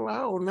Suns. I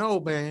don't know,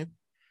 man.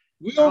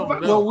 We're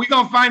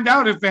gonna find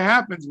out if it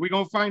happens. We're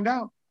gonna find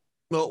out.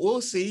 Well,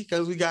 we'll see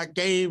because we got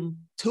game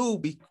 2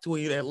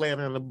 between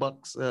Atlanta and the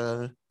Bucks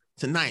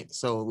tonight.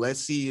 So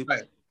let's see if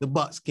the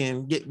Bucks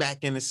can get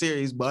back in the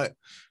series. But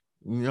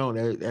you know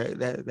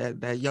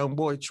that young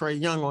boy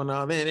Trae Young on the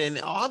other end, and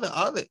all the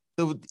other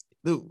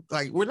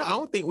I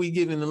don't think we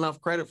giving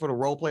enough credit for the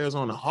role players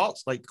on the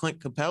Hawks like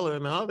Clint Capella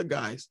and the other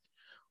guys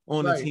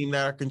on the team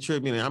that are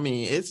contributing. I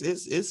mean,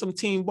 it's some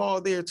team ball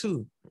there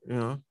too. You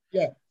know.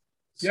 Yeah.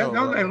 So,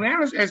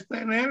 Atlanta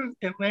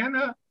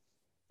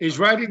is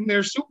writing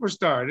their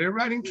superstar. They're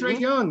writing Trae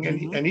Young,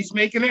 and he's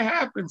making it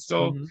happen.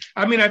 So,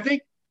 I mean, I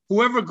think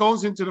whoever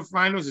goes into the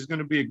finals is going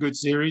to be a good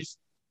series.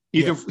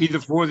 Either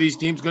four of these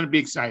teams going to be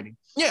exciting.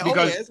 Yeah,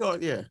 because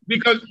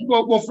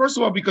first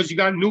of all, because you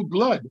got new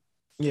blood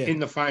in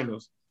the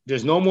finals.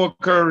 There's no more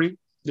Curry.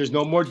 There's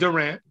no more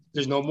Durant.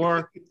 There's no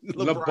more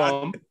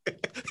LeBron,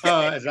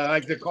 as I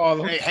like to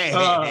call him.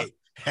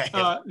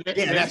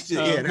 That's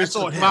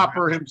Mr.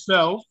 Flopper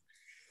himself.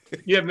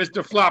 Yeah,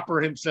 Mr.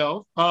 Flopper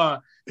himself.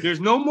 There's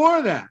no more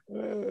of that.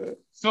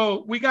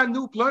 So we got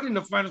new blood in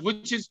the finals,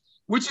 which is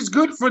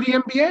good for the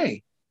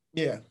NBA.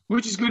 Yeah,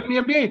 which is good in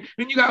the NBA.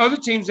 Then you got other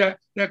teams that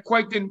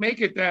quite didn't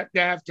make it that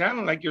have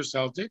talent, like your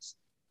Celtics.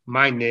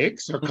 My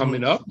Knicks are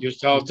coming up. Your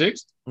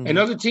Celtics and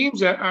other teams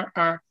that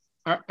are.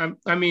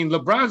 I mean,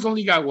 LeBron's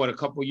only got a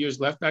couple years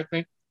left, I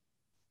think.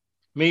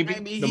 Maybe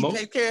he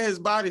take care of his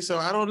body, so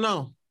I don't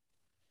know.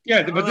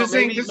 Yeah, but this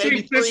ain't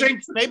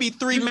maybe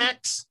 3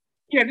 max.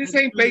 Yeah, this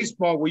ain't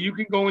baseball where you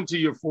can go into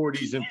your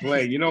 40s and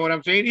play. You know what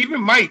I'm saying?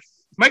 Even Mike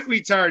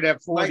retired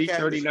at 40,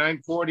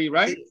 39, 40,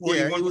 right?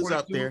 Yeah, he was 42.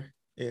 Up there.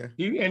 Yeah.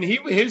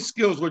 His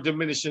skills were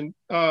diminishing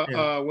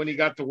when he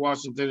got to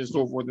Washington and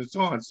so forth and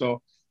so on.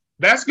 So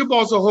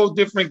basketball's a whole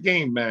different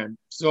game, man.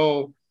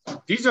 So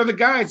these are the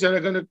guys that are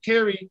going to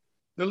carry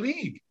the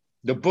league.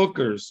 The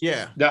Bookers,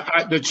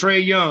 the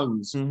Trae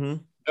Youngs,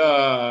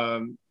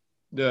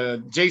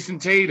 the Jason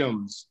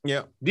Tatums.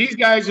 Yeah. These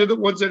guys are the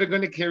ones that are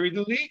going to carry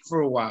the league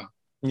for a while.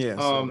 Yeah.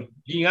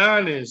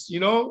 Giannis,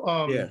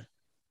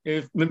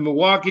 if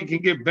Milwaukee can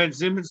get Ben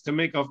Simmons to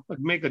make a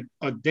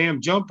damn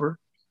jumper.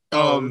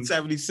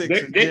 76.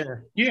 They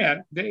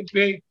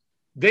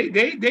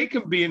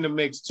can be in the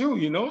mix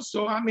too,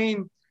 So I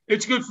mean,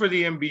 it's good for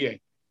the NBA.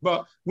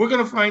 But we're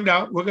gonna find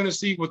out. We're gonna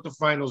see what the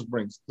finals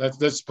brings.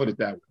 Let's put it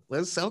that way.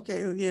 Let's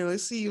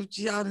see if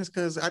Giannis,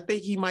 because I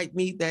think he might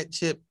need that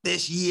chip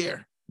this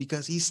year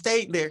because he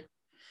stayed there.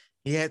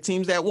 He had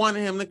teams that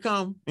wanted him to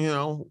come.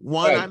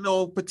 One I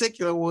know in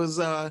particular was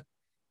the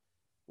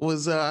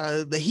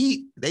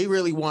Heat. They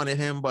really wanted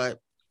him,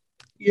 but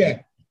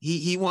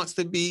he wants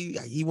to be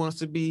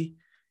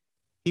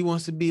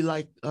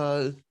like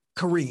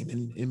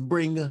Kareem and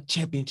bring a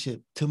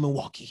championship to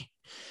Milwaukee.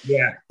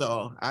 Yeah.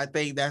 So I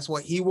think that's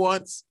what he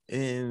wants,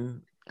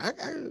 and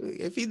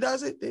if he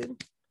does it, then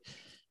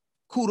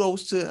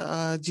kudos to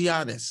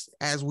Giannis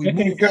as we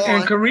move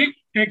on.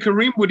 And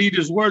Kareem would eat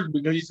his words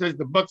because he says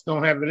the Bucks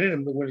don't have it in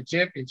him to win a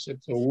championship.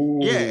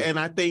 So and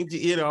I think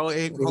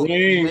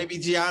maybe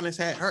Giannis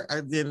had hurt.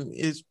 Then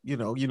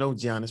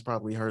Giannis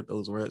probably heard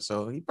those words,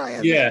 so he probably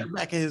has that in the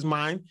back of his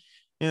mind.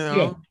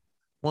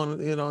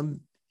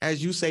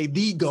 As you say,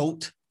 the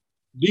GOAT.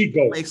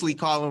 Basically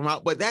call him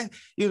out, but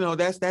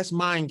that's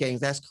mind games.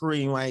 That's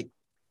Kareem, like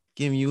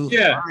giving you,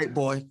 all right,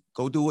 boy,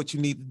 go do what you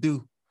need to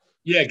do.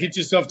 Yeah, get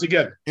yourself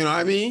together. You know what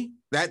I mean?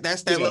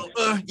 That's that little.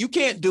 You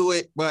can't do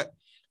it, but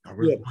I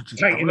really want you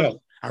to tighten up.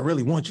 I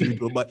really want you to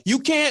do it, but you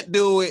can't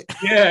do it.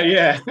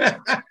 Yeah.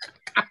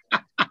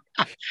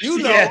 You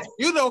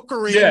know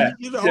Kareem.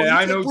 He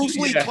took Bruce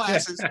Lee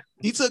classes.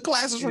 He took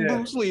classes from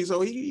Bruce Lee,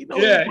 so he knows.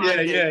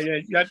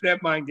 You got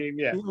that mind game.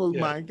 Yeah, he knows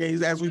mind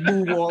games. As we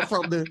move on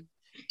from the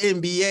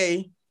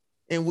NBA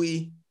and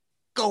we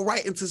go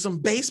right into some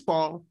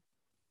baseball.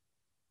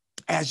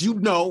 As you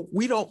know,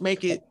 we don't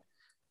make it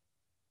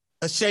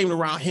ashamed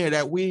around here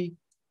that we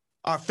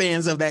are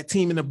fans of that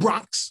team in the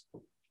Bronx.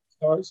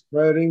 Start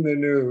spreading the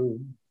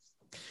news.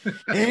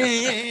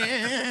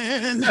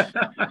 And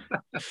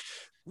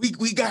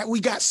we got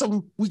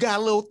a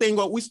little thing,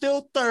 but we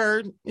still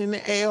third in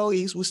the AL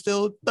East. We're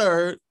still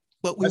third,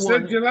 but we I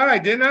said July,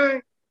 didn't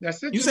I? I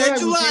said You July. said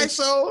July,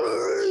 so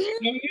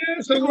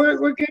yeah, so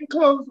we're getting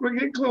close. We're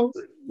getting close.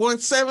 Won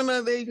 7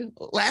 of the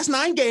last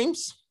 9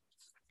 games.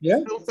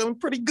 Yeah. Still feeling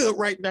pretty good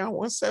right now.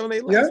 1 7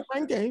 8 last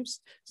 9 games.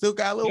 Still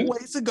got a little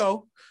ways to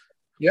go.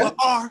 Yeah.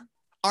 But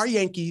our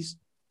Yankees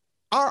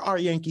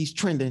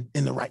trending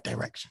in the right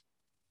direction?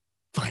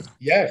 Finally.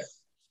 Yes.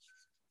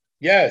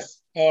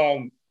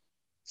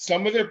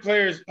 Some of their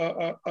players,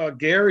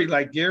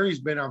 Gary's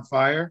been on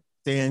fire.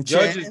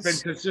 Judge has been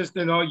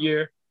consistent all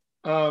year.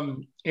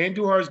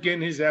 Andujar's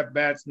getting his at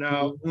bats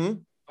now.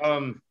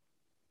 Mm-hmm.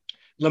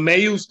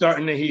 LeMahieu's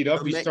starting to heat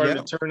up. He's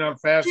starting to turn on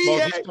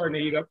fastballs. He's starting to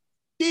heat up.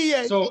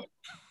 So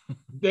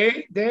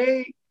they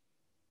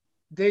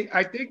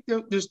I think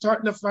they're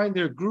starting to find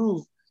their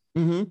groove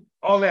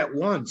all at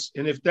once.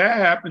 And if that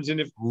happens,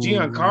 and if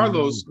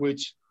Giancarlo,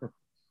 which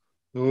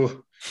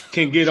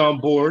can get on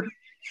board,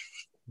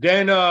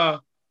 then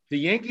the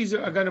Yankees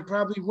are going to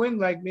probably win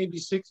like maybe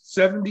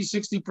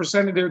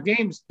 60% of their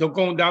games. They're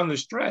going down the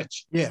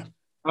stretch. Yeah.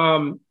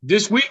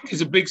 This week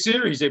is a big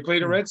series. They play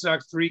the Red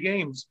Sox 3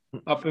 games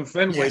up in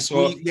Fenway.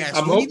 We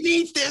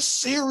need this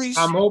series.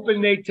 I'm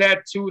hoping they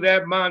tattoo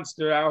that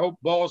monster. I hope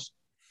balls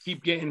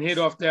keep getting hit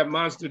off that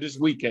monster this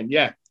weekend.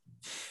 Yeah.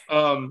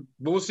 But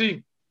we'll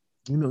see.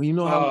 You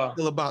know how I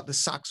feel about the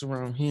Sox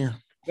around here.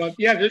 But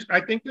yeah,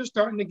 I think they're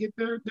starting to get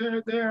their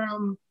team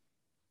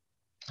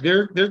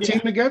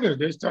together.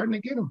 They're starting to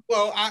get them.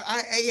 Well,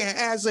 I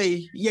as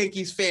a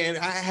Yankees fan,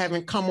 I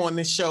haven't come on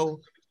this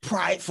show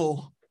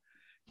prideful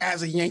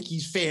as a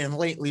Yankees fan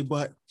lately,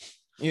 but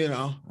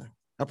I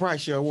probably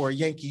should have wore a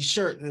Yankees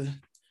shirt to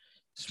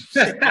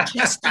stick my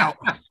chest out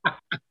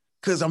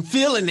because I'm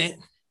feeling it.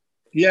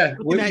 Yeah,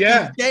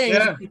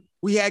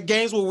 We had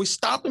games where we're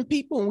stopping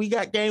people, and we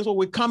got games where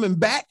we're coming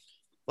back.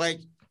 Like,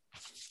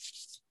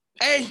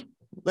 hey,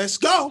 let's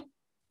go.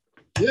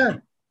 Yeah,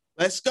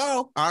 let's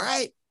go. All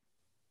right,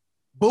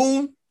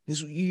 boom.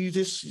 If you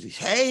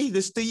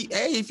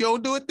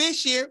don't do it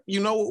this year, you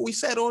know what we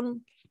said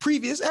on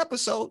previous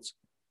episodes.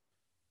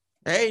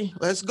 Hey,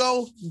 let's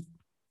go.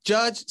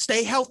 Judge,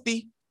 stay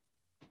healthy.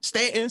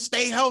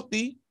 Stay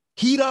healthy.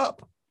 Heat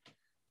up.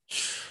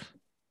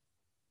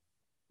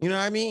 You know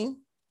what I mean?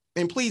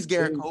 And please,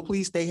 Garrett Cole,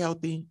 please stay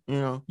healthy.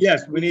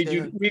 Yes, we need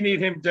you. We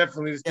need him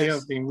definitely to stay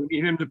healthy. We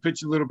need him to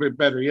pitch a little bit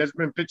better. He has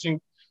been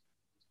pitching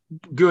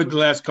good the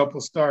last couple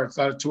of starts,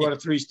 out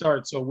of 3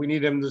 starts. So we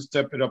need him to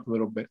step it up a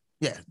little bit.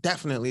 Yeah,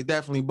 definitely.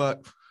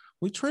 But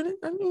we trending.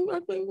 I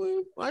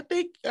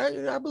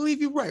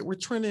believe you're right. We're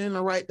trending in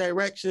the right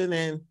direction,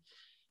 and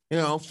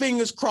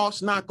fingers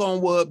crossed, knock on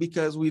wood,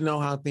 because we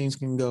know how things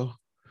can go.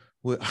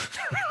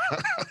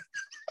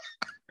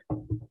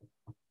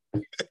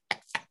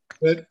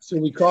 So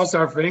we cross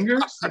our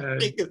fingers.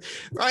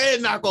 Right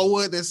and knock on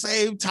wood at the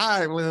same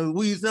time.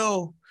 We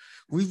know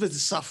we've been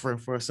suffering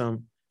for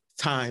some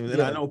time,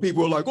 and I know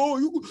people are like, "Oh,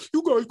 you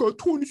guys got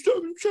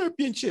 27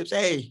 championships."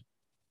 Hey,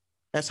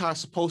 that's how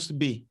it's supposed to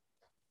be.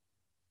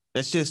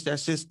 That's just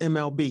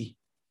MLB.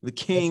 The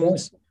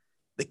Kings.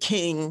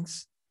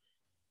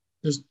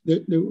 There's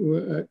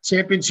the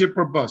championship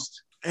or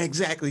bust.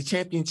 Exactly,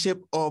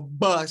 championship or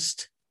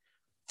bust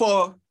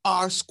for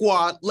our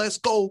squad. Let's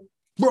go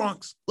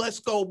Bronx. Let's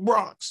go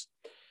Bronx.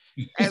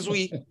 As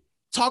we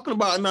talking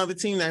about another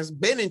team that's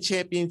been in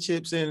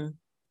championships in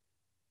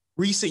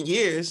recent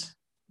years,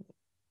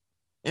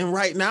 and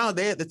right now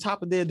they're at the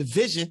top of their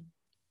division.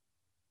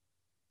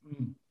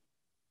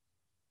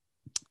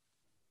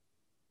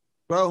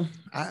 Bro,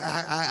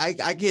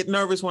 I get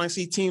nervous when I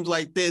see teams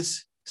like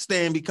this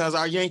stand, because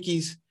our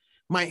Yankees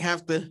might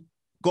have to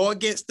go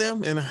against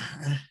them, and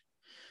I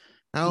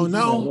don't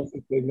know.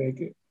 If they make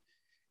it.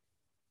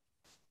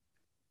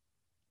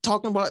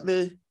 Talking about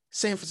the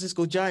San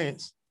Francisco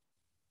Giants.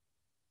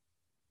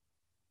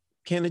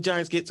 Can the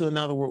Giants get to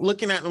another world?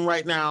 Looking at them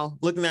right now,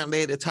 they're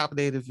at the top of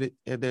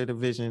their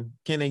division.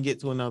 Can they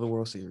get to another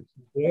World Series?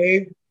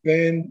 They've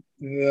been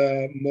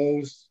the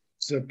most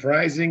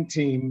surprising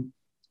team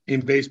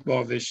in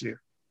baseball this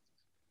year.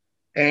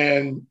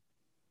 And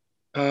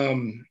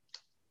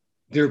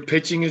their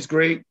pitching is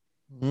great.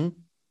 Mm-hmm.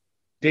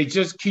 They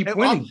just keep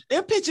winning.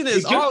 Their pitching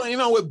is all,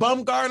 with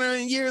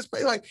Bumgarner and years,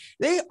 like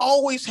they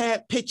always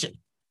had pitching.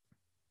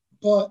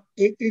 But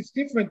it's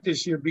different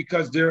this year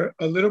because they're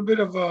a little bit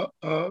of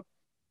a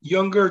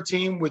younger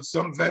team with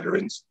some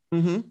veterans.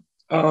 Mm-hmm.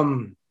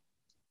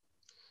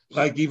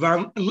 Like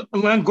Ivan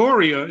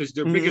Longoria is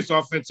their biggest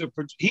offensive.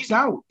 He's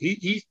out.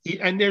 He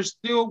and they're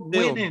still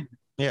winning.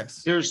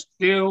 Yes, they're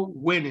still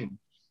winning.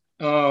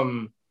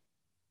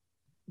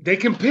 They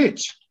can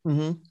pitch,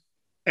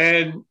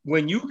 and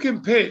when you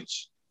can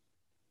pitch,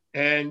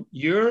 and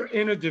you're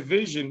in a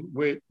division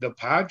with the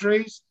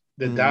Padres,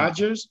 the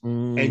Dodgers,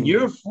 and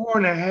you're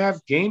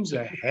 4.5 games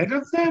ahead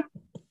of them.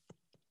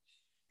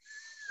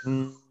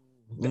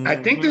 I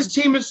think this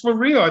team is for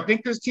real. I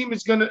think this team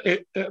is going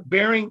to,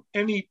 bearing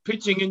any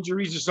pitching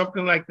injuries or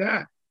something like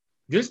that,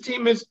 This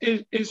team is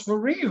for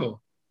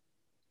real.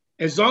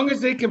 As long as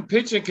they can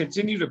pitch and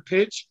continue to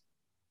pitch,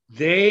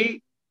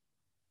 they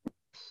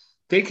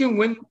can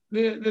win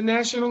the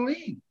National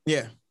League.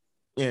 Yeah,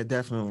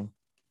 definitely.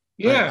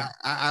 Yeah,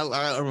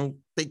 I'm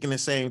thinking the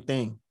same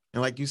thing.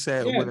 And like you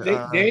said,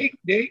 yeah,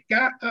 they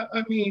got.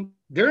 I mean,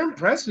 they're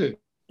impressive.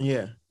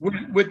 Yeah,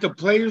 with the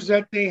players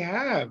that they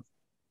have.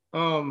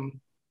 And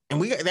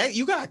we got that.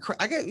 You got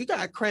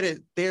to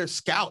credit their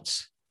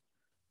scouts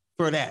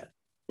for that.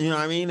 You know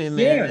what I mean? And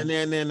then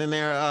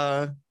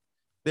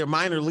their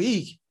minor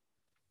league.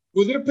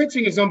 Well, their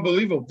pitching is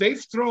unbelievable.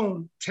 They've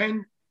thrown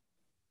 10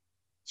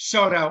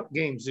 shutout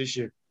games this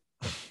year.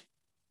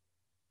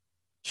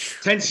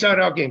 10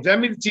 shutout games. That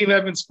means the team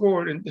haven't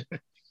scored. And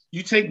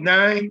you take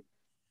 9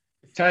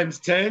 times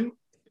 10,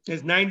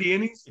 it's 90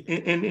 innings.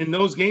 In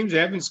those games, they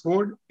haven't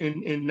scored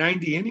in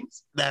 90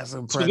 innings. That's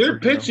impressive.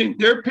 So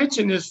their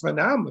pitching is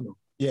phenomenal.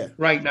 Yeah.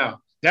 Right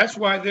now. That's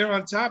why they're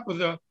on top of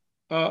the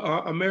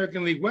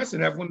American League West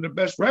and have one of the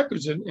best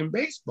records in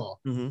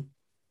baseball. Mm-hmm.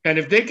 And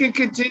if they can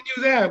continue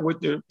that with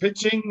their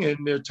pitching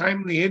and their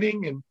timely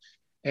hitting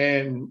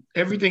and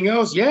everything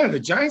else, yeah, the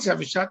Giants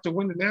have a shot to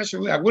win the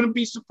National League. I wouldn't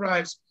be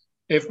surprised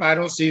if I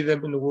don't see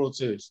them in the World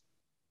Series.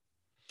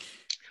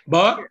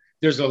 But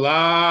there's a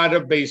lot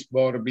of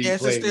baseball to be played.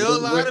 There's still a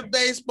lot of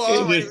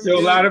baseball. There's still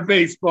a lot of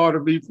baseball to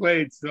be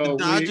played. So the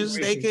Dodgers,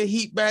 they could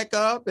heat back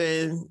up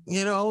and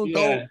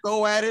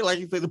go at it. Like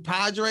you said, the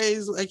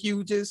Padres, like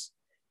you just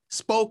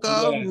spoke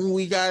of. Yeah.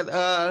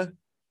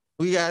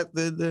 We got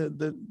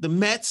the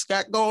Mets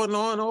got going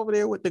on over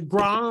there with the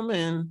Grom,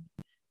 and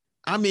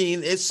I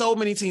mean it's so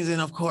many teams, and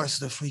of course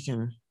the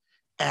freaking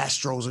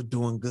Astros are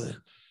doing good.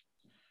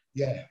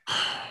 Yeah.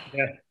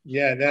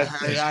 That's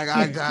I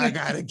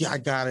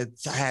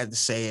had to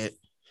say it.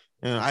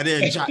 You know, I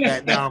didn't jot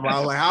that down, but I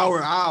was like,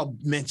 I'll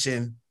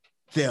mention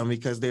them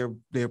because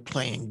they're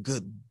playing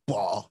good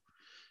ball.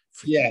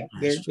 Yeah,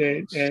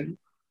 and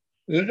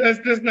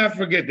let's not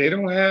forget they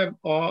don't have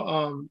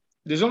all.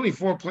 There's only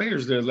 4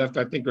 players there left,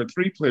 I think, or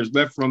 3 players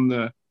left from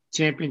the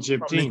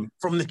championship team.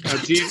 From the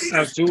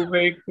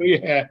Altuve,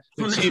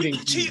 the cheating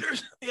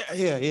cheaters.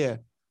 Yeah.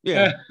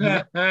 Yeah,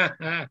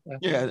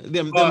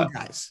 them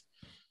guys.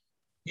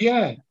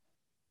 Yeah.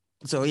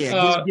 So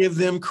give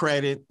them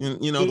credit, and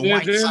the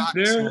White Sox.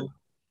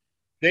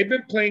 They've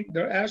been playing.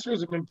 The Astros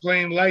have been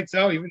playing lights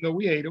out, even though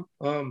we hate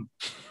them.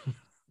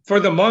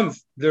 For the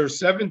month, they're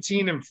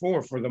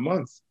 17-4 for the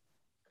month.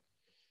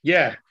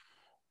 Yeah.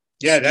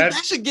 That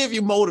should give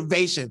you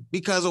motivation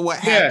because of what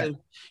happened.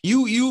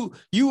 You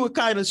were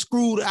kind of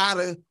screwed out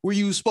of where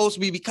you were supposed to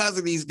be because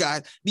of these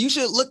guys. You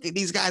should look at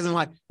these guys and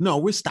like, no,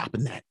 we're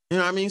stopping that. You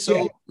know what I mean?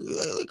 So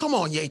come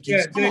on,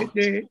 Yankees.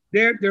 Yeah,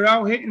 they're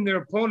out hitting their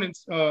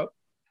opponents.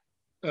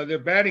 They're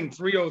batting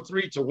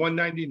 303 to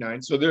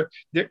 199. So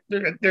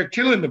they're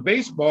killing the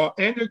baseball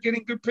and they're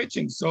getting good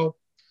pitching. So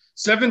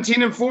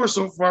 17-4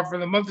 so far for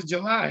the month of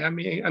July. I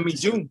mean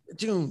June.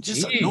 June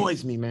just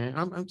annoys me, man.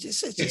 I'm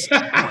just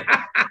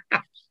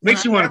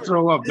makes you want to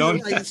throw up,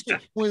 don't it?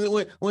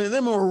 When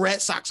them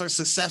Red Sox are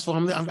successful,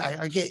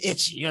 I get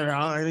itchy.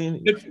 But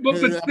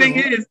the thing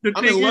is,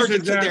 I'm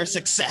allergic to their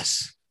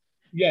success.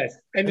 Yes,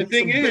 and the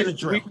thing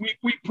is,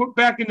 we put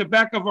back in the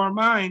back of our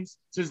minds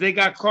since they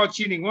got caught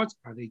cheating once.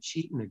 Are they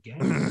cheating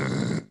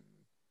again?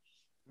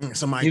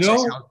 Somebody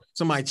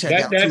check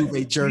out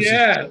Altuve jersey.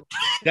 Yeah,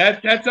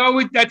 that's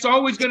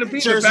always going to be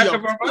in the back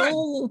of our mind.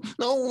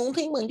 No,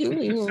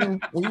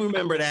 we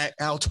remember that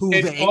Altuve.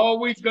 It's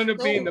always going to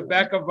be in the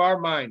back of our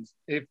minds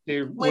when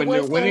they're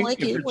winning.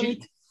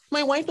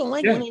 My wife don't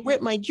like when they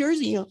rip my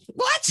jersey up.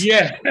 What?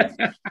 Yeah.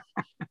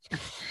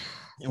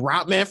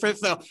 Rob Manfred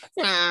felt,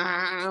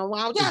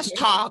 well, just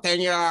talk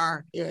and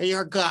you're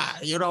good.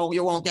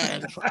 You won't get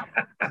in trouble.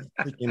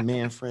 Freaking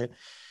Manfred.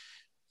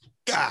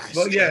 Gosh.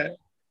 But yeah.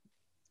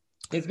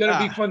 It's going to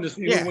be fun to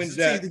see who wins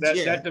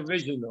that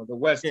division, though. The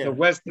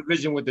West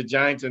Division with the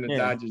Giants and the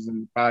Dodgers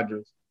and the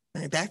Padres.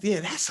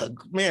 That's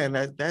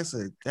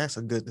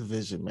a good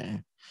division,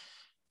 man.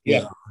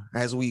 Yeah.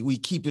 As we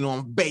keep it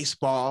on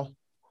baseball,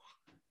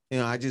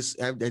 I just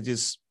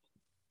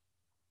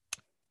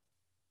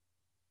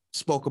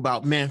spoke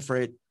about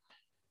Manfred.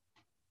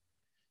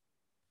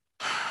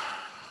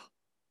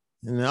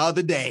 And the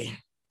other day.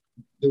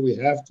 Do we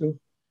have to?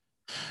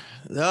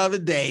 The other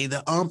day,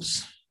 the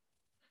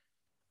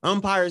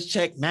umpires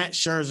checked Matt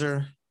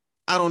Scherzer,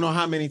 I don't know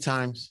how many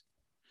times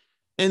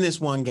in this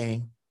one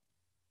game.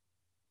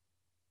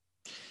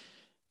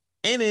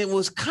 And it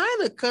was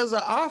kind of because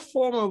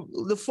of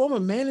the former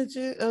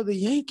manager of the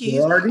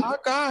Yankees, our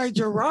guy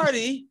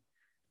Girardi,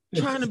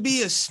 trying to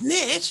be a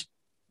snitch.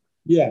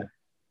 Yeah.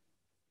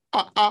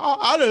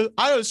 I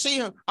didn't see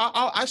him.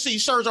 I see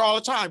Scherzer all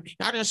the time.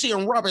 I didn't see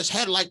him rub his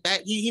head like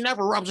that. He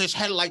never rubs his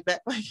head like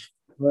that.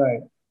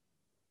 Right.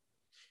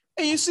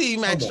 And you see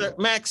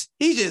Max,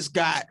 he just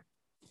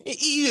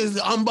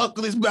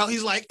unbuckled his belt.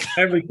 He's like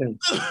everything.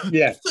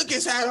 Yeah. Took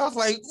his hat off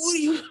like,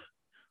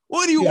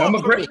 what do you want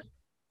from me?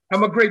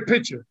 I'm a great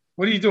pitcher.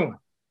 What are you doing?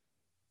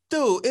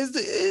 Dude, is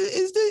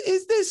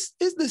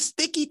the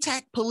sticky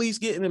tack police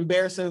getting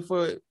embarrassing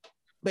for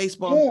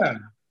baseball.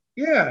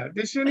 Yeah.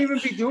 They shouldn't even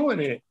be doing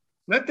it.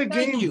 Let the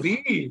game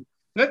be.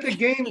 Let the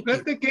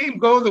game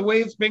go the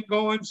way it's been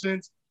going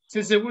since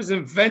it was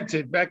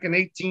invented back in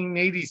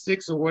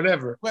 1886 or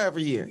whatever. Whatever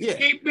year. Yeah.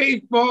 Keep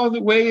baseball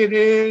the way it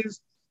is.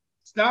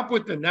 Stop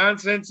with the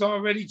nonsense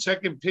already,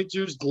 checking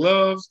pitchers,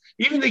 gloves.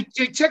 Even they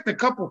checked a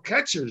couple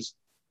catchers.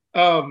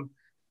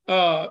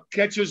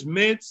 Catchers'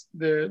 mitts,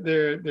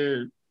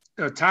 their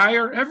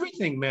attire,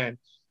 everything, man.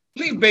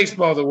 Leave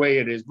baseball the way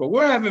it is. But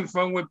we're having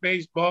fun with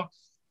baseball.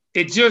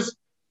 It just,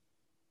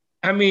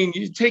 I mean,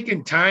 you're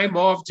taking time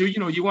off too. You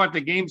know, you want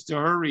the games to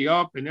hurry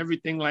up and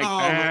everything like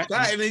that.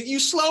 And then you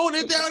slowing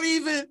it down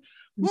even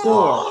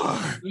more.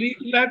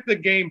 Let the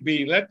game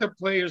be. Let the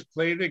players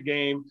play the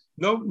game.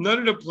 No, none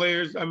of the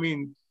players, I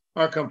mean,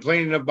 are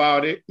complaining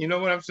about it. You know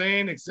what I'm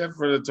saying? Except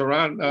for the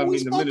Toronto. We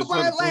spoke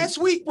about it last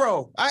week,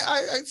 bro.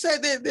 I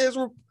said that there's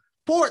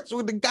reports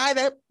with the guy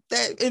that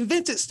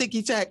invented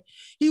Sticky Tack.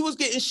 He was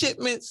getting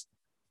shipments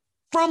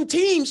from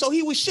teams, so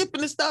he was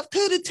shipping the stuff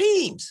to the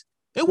teams.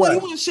 He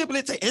wasn't shipping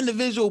it to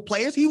individual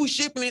players. He was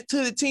shipping it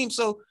to the team.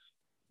 So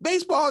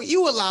baseball,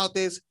 you allowed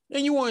this,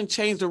 and you want to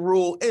change the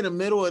rule in the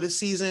middle of the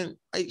season.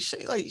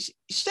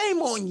 Shame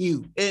on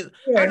you. And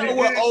I know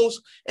we're old,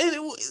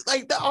 and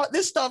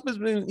this stuff has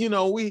been, you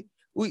know, we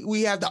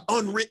have the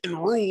unwritten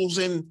rules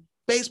in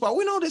baseball.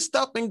 We know this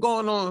stuff been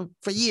going on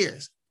for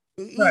years.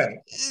 Right.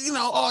 You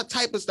know, all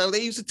type of stuff.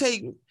 They used to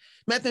take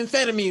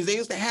methamphetamines. They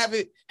used to have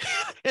it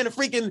in a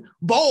freaking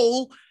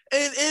bowl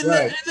in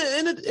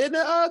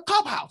the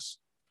clubhouse.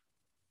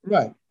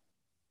 Right.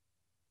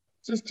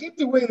 Just keep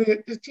the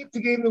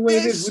game the way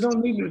it is. We don't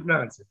need this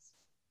nonsense.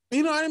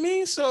 You know what I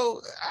mean?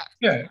 So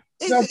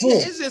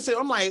it's just,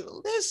 I'm like,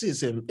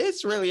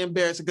 it's really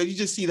embarrassing because you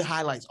just see the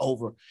highlights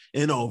over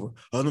and over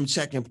of them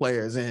checking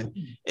players, and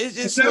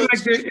it's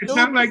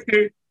not like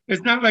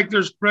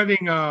they're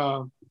spreading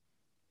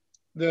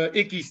the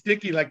icky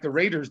sticky like the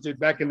Raiders did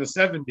back in the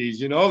 70s,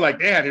 you know, like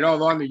they had it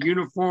all on the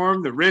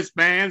uniform, the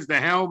wristbands, the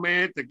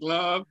helmet, the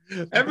glove,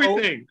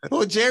 everything.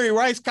 Well, Jerry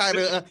Rice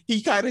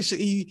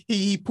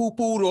he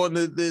poo-pooed on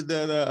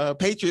the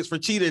Patriots for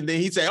cheating. And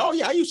then he said, "Oh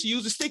yeah, I used to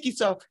use the sticky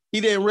stuff."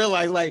 He didn't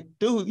realize, like,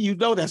 dude, you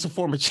know that's a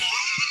form of cheating.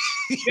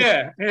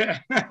 Yeah.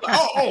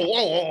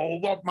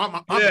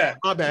 My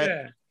bad.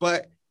 Yeah.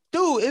 But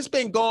dude, it's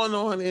been going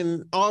on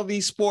in all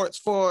these sports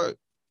for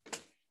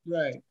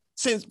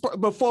since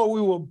before we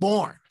were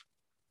born.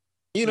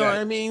 You know what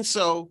I mean?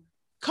 So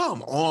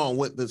come on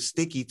with the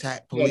sticky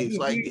tack police.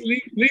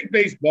 Leave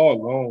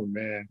baseball alone,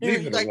 man.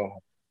 Leave it alone.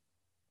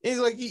 It's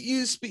like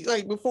you speak,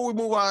 like, before we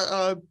move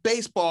on,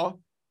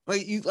 baseball,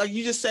 like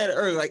you just said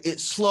earlier, like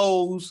it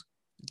slows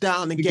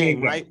down the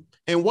game, right?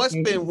 And what's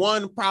been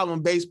one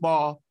problem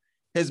baseball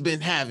has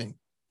been having?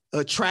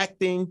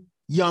 Attracting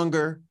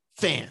younger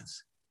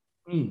fans.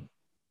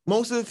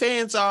 Most of the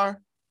fans are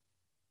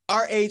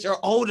our age or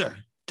older.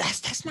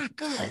 That's not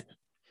good.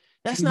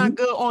 That's not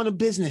good on the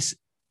business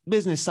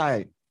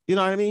side. You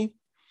know what I mean?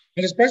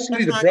 And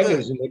especially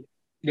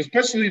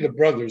the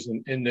brothers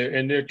in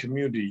their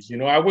communities. You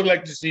know, I would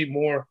like to see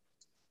more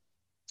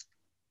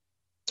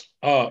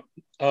more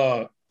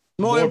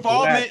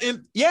involvement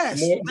in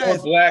more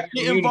black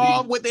get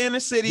involved with the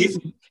inner cities,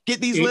 get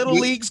these little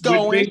leagues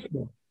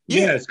going.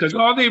 Yes, because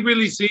all they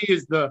really see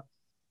is the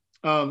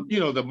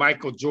the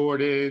Michael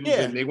Jordans,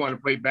 and they want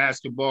to play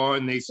basketball,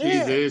 and they see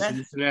this and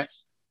this and that.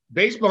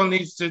 Baseball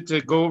needs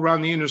to go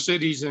around the inner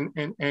cities and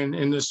in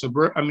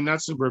the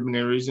not suburban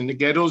areas, in the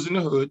ghettos and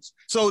the hoods.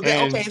 So we're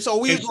going to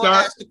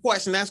ask the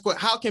question. That's what.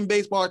 How can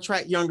baseball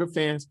attract younger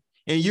fans?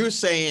 And you're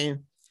saying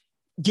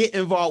get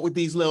involved with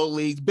these little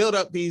leagues, build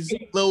up these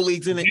little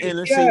leagues in the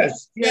inner city.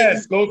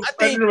 Yes. Go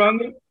spread it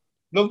around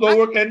the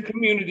lower end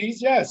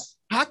communities. Yes.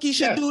 Hockey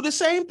should do the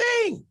same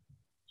thing.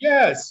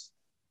 Yes.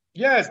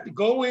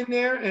 Go in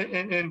there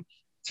and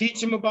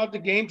teach them about the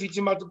game, teach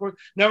them about the board.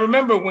 Now,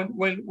 remember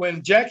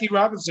when Jackie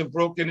Robinson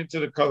broke into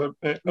the color,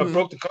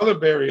 broke the color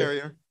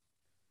barrier.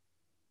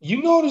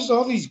 You notice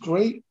all these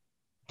great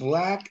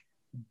black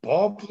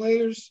ball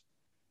players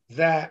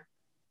that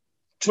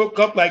took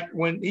up, like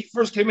when he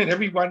first came in,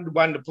 everyone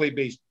wanted to play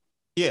baseball.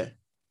 Yeah,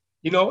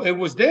 you know, it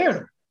was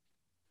there.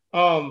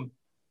 The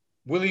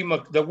Willie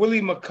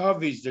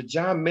McCoveys, the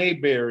John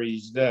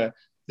Mayberries, the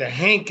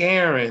Hank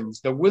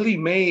Aarons, the Willie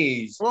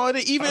Mays. Well,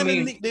 the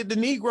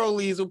Negro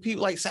leagues with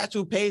people like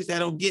Satchel Paige that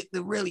don't get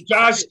the really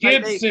Josh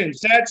Gibson,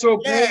 Satchel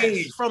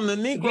Paige from the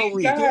Negro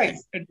league.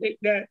 Guys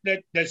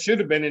that should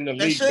have been in the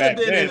league back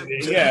then.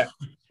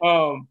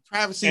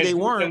 Travesty they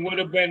weren't. And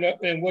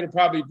would have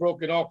probably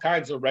broken all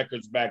kinds of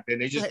records back then.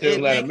 They just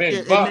didn't let them in.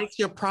 It makes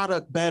your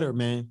product better,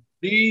 man.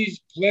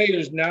 These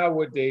players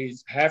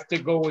nowadays have to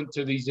go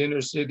into these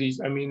inner cities.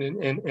 I mean,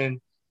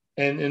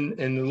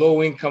 and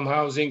low income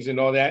housings and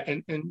all that,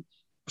 and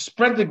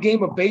spread the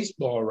game of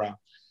baseball around.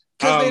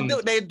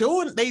 Because they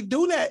do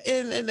that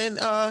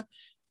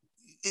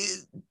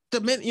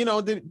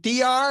the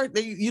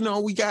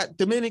DR. We got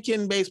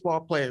Dominican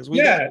baseball players.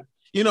 The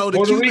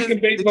Puerto Rican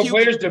baseball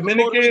players,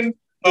 Dominican,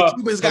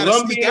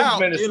 Colombians,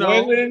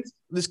 Venezuelans,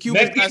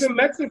 Cubans, even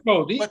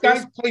Mexico. These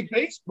guys play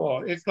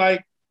baseball. It's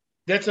like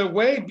That's a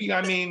way.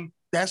 I mean,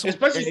 That's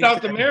especially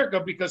South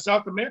America, because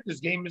South America's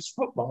game is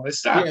football.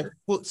 It's soccer.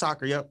 Yeah,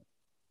 soccer. Yep.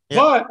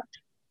 But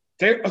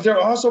they're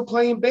also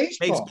playing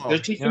baseball. They're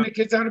teaching the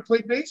kids how to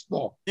play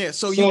baseball. Yeah.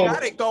 So you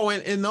got it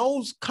going in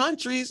those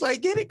countries.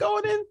 Like, get it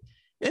going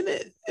in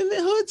the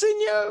hoods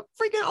in your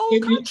freaking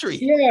own country.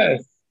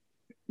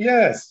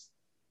 Yes.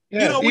 You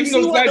know, even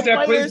those guys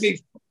that play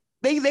baseball.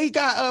 They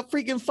got a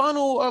freaking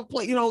funnel of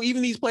play. You know,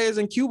 even these players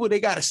in Cuba, they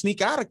got to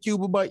sneak out of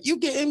Cuba, but you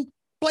getting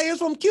players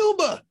from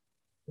Cuba.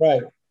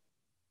 Right.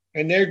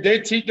 And they're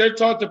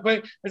taught to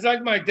play. It's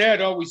like my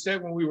dad always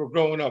said when we were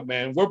growing up,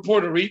 man. We're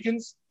Puerto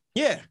Ricans.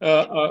 Yeah.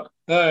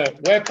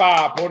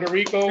 Wepa, Puerto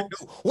Rico.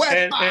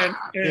 Wepa.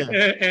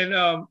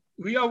 And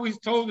we always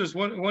told us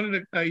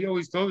he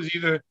always told us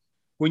either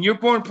when you're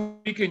born Puerto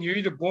Rican, you're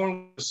either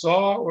born with a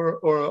saw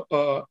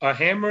or a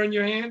hammer in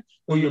your hand,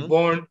 or you're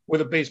born with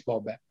a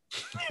baseball bat.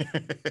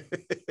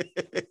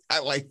 I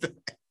like that.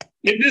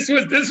 And this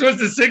was the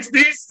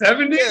 60s,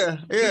 70s. Yeah.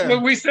 That's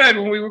what we said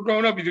when we were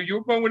growing up. Either you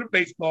were born with a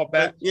baseball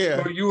bat,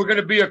 or you were going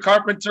to be a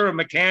carpenter, a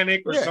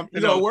mechanic, or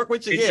something. You're gonna work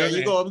with you.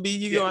 You're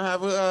gonna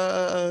have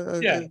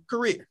a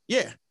career.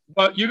 Yeah.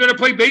 But you're going to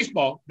play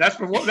baseball. That's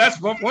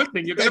one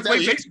thing. You're going to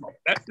play baseball.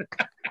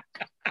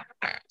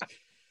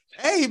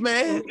 Hey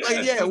man,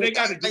 they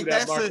got to do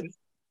that.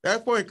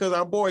 That's point, because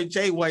our boy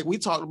Jay, like, we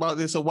talked about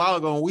this a while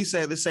ago, and we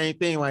said the same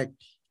thing. Like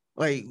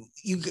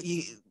you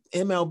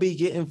MLB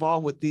get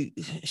involved with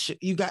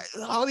you got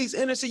all these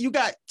innocent, you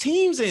got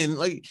teams in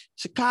like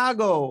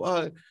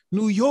Chicago,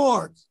 New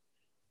York,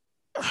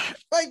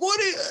 like what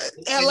is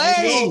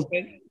LA,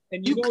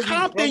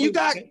 Compton,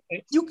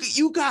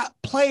 you got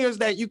players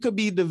that you could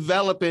be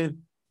developing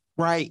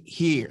right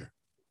here.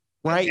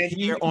 Not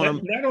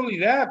only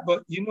that,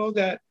 but you know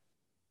that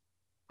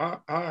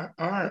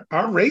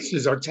our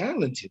races are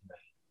talented, man.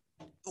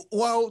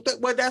 Well,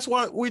 that's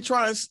what we're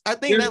trying to. I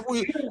think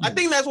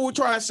that's what we're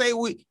trying to say.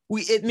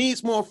 It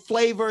needs more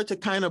flavor to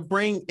kind of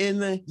bring in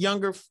the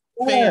younger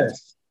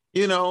fans.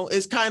 You know,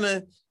 it's kind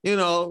of, you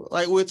know,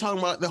 like we were talking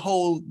about the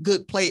whole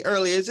good play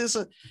earlier. It's just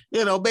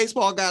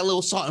baseball got a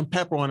little salt and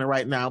pepper on it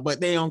right now,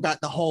 but they don't got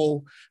the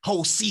whole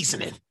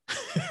seasoning.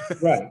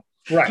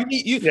 Right.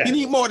 You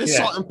need more than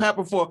salt and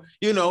pepper for,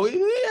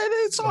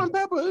 salt and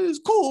pepper is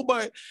cool,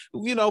 but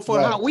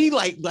for how we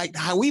like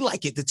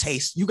it to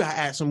taste, you gotta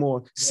add some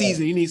more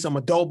seasoning. You need some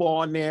adobo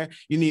on there.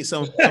 You need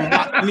some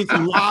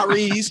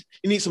Lawry's.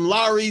 You need some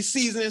Lawry's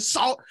seasoning,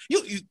 salt.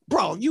 You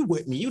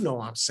with me? You know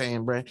what I'm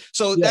saying, bro.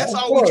 So that's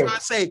all we're trying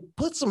to say.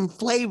 Put some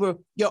flavor,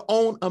 your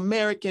own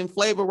American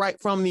flavor,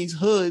 right from these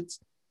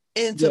hoods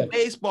into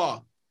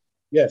baseball.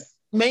 Yes.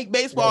 Make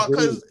baseball,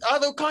 because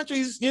other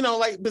countries,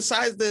 like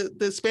besides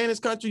the Spanish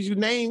countries you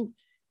name,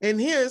 and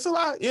here it's a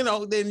lot,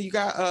 then you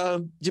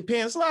got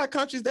Japan. It's a lot of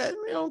countries that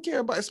they don't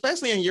care about,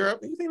 especially in Europe.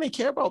 You think they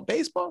care about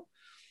baseball?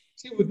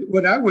 See,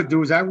 what I would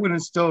do is I would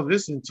instill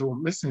this into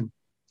them. Listen,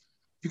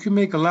 you can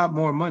make a lot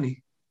more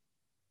money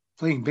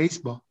playing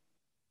baseball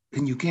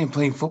than you can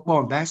playing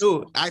football and basketball.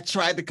 Dude, I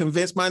tried to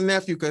convince my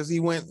nephew, because he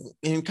went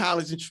in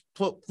college in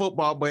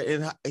football, but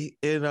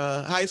in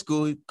high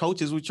school,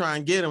 coaches would try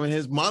and get him, and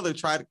his mother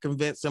tried to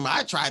convince him.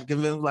 I tried to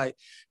convince him, like,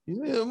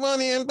 you need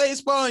money in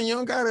baseball, and you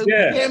don't got to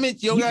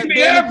damage. You don't got to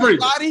be average.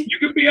 You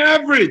can be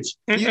average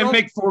and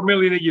make $4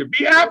 million a year.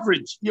 Be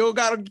average. You don't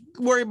got to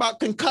worry about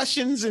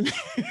concussions and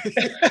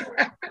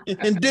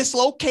and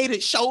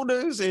dislocated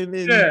shoulders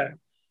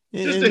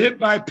just to hit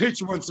by a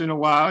pitch once in a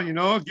while,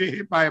 get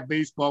hit by a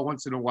baseball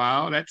once in a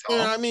while. That's all.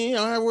 I mean, you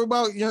don't have to worry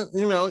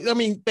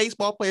about,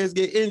 baseball players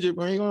get injured,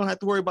 but you don't have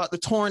to worry about the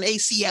torn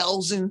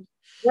ACLs and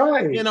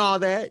all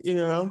that,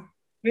 And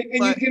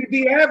you can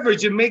be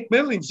average and make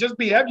millions. Just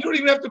be average. You don't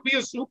even have to be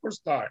a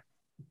superstar.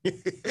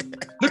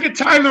 Look at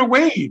Tyler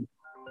Wade.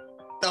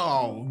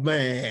 Oh,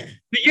 man.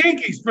 The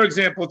Yankees, for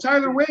example,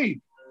 Tyler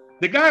Wade.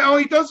 The guy, all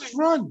he does is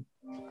run.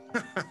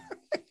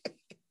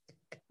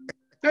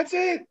 That's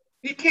it.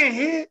 He can't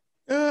hit.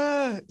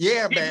 Man.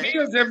 He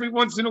does every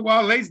once in a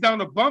while, lays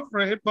down a bump for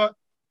a hit, but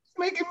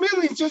he's making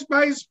millions just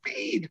by his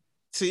speed.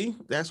 See,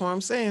 that's what I'm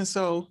saying.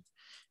 So,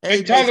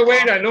 hey, Tyler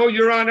Wade, I know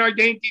you're on our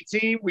Yankee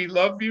team. We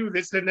love you,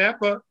 this and that,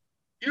 but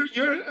you're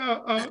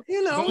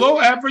below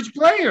average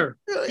player.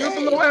 You're a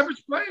below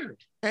average player.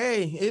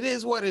 Hey, it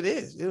is what it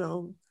is. It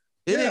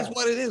is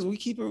what it is. We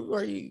keep it,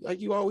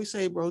 like you always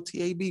say, bro.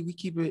 TAB, we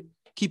keep it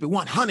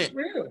 100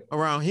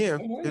 around here.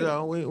 We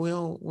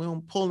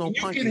don't pull no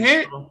punches. You can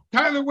hit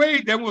Tyler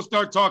Wade, then we'll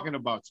start talking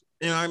about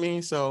you. You know what I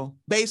mean? So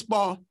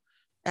baseball,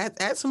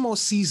 add some more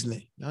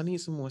seasoning. Y'all need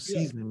some more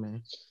seasoning,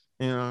 man.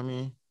 You know what I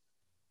mean?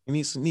 You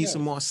need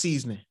some more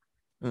seasoning.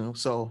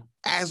 So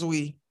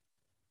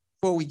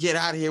before we get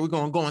out of here, we're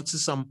gonna go into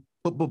some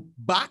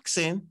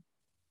boxing,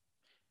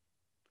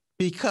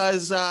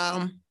 because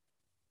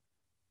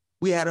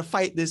we had a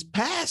fight this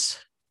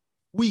past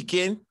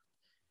weekend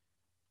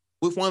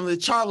with one of the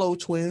Charlo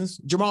twins,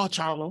 Jamal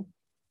Charlo.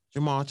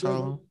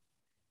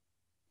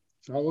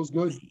 Charlo's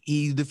good.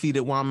 He defeated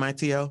Juan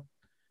Montiel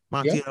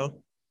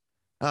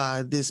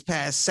this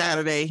past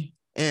Saturday.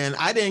 And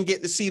I didn't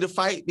get to see the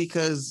fight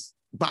because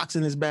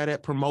boxing is bad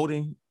at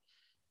promoting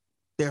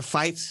their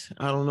fights.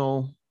 I don't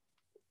know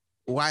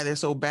why they're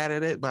so bad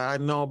at it, but I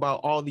know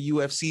about all the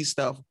UFC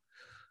stuff.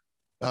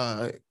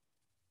 You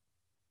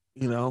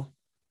know,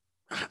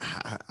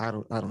 I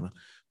don't know.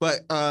 But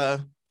I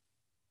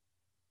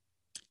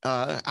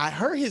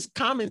heard his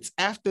comments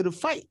after the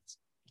fight,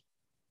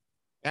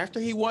 after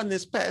he won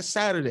this past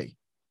Saturday.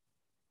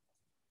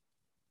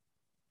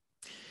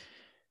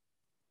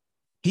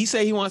 He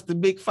said he wants the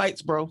big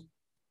fights, bro.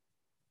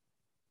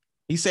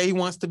 He said he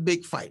wants the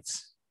big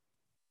fights.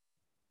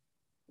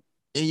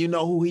 And you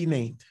know who he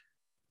named?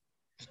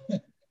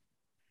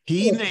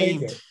 He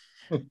named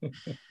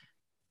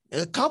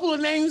a couple of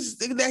names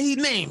that he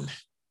named.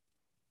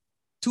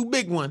 Two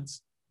big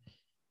ones.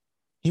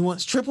 He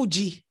wants Triple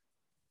G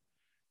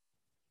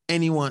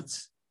and he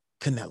wants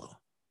Canelo.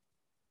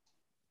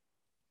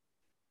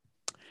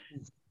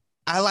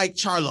 I like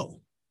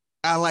Charlo.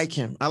 I like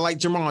him. I like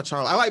Jermall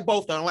Charlo. I like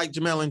both of them. I like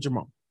Jamel and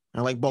Jermall. I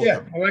like both.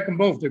 Yeah, I like them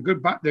both. They're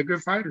good. They're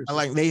good fighters. I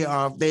like they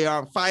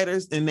are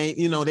fighters, and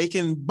they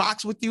can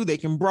box with you. They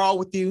can brawl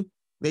with you.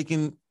 They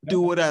can do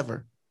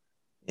whatever,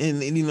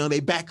 and they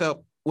back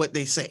up what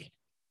they say.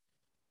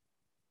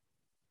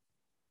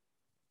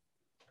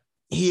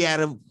 He had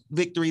a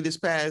victory this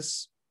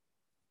past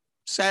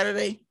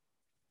Saturday,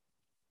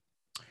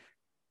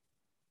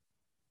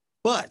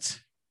 but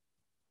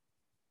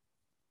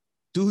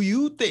do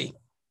you think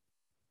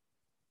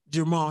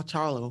Jermall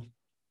Charlo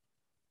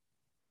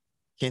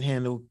can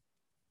handle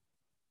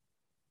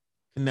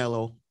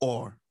Canelo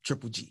or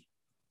Triple G?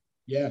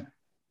 Yeah.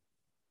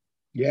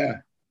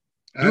 You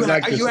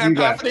have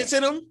confidence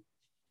in him?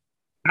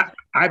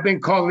 I've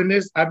been calling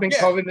this. I've been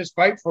calling this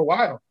fight for a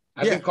while.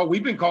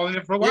 We've been calling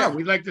it for a while. Yeah.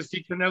 We'd like to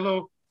see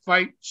Canelo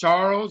fight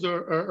Charles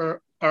or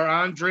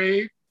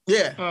Andre.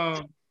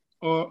 Yeah.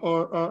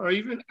 Or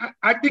even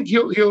I think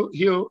he'll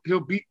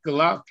beat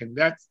Golovkin.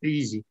 That's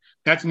easy.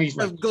 That's an easy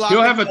fight.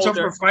 He'll have a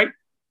tougher fight.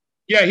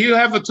 Yeah, he'll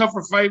have a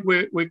tougher fight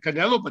with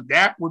Canelo, but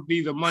that would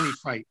be the money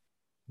fight.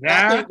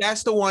 I think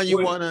that's the one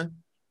you want to.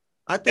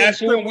 I think that's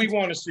the one we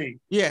want to see.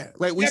 Yeah,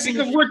 like we see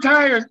because we're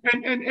tired.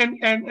 And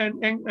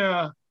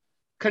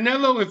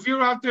Canelo, if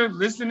you're out there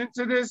listening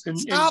to this, and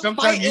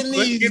sometimes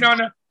you get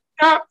on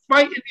stop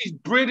fighting these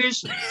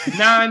British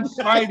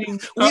non-fighting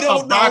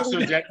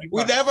boxers that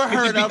we never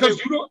heard of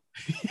it.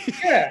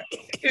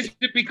 Is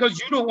it because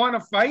you don't want to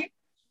fight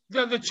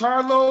the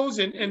Charlos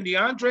and the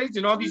Andres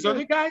and all these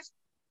other guys?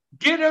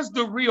 Get us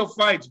the real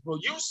fights, bro.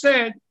 You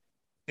said,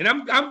 and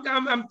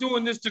I'm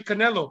doing this to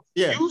Canelo.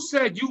 Yeah. You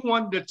said you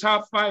wanted the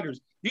top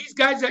fighters. These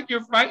guys that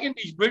you're fighting,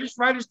 these British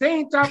fighters, they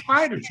ain't top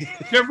fighters.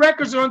 Their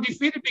records are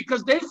undefeated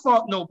because they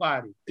fought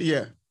nobody.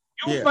 Yeah.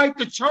 You fight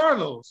the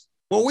Charlos.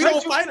 Well, we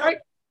don't fight.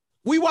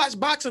 We watch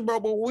boxing, bro,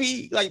 but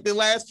we like the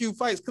last few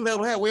fights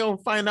Canelo had. We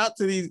don't find out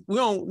we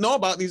don't know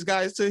about these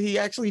guys till he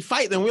actually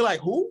fight them. We're like,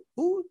 who?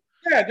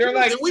 Yeah, they're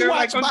like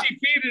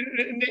undefeated,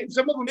 and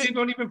some of them they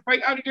don't even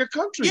fight out of their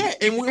country. Yeah,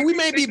 and we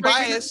may be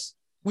biased.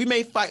 We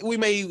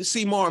may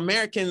see more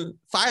American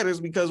fighters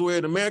because we're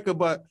in America,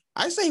 but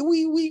I say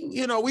we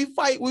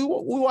fight. We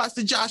watch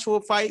the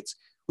Joshua fights.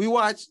 We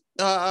watch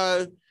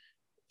a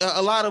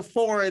lot of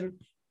foreign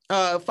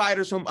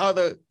fighters from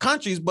other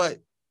countries, but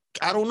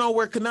I don't know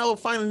where Canelo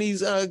finding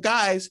these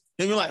guys.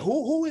 And you're like,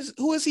 who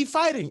is he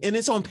fighting? And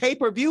it's on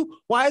pay-per-view.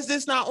 Why is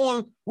this not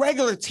on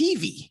regular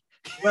TV?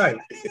 Right.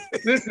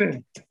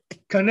 Listen,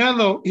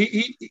 Canelo,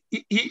 he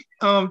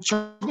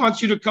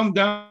wants you to come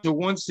down to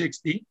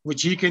 160,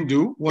 which he can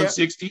do,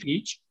 160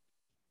 each.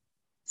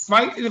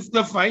 Fight if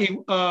the fight,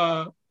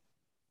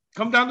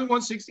 come down to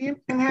 160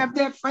 and have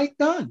that fight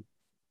done.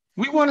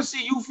 We want to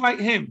see you fight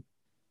him,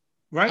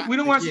 right? We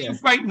don't want to see you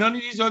fight none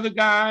of these other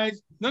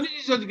guys. None of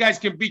these other guys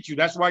can beat you.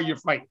 That's why you're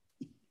fighting.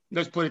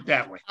 Let's put it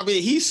that way. I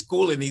mean, he's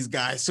schooling these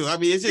guys too. I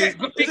mean, it's just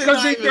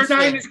because they're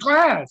not in his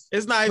class.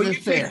 It's not even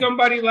fair. Take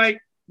somebody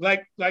like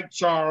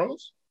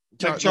Charles,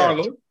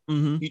 Charlo.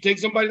 Mm-hmm. You take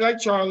somebody like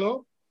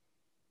Charlo,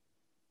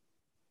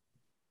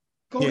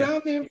 go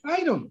down there and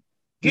fight him.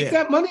 Get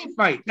that money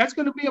fight. That's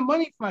going to be a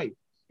money fight,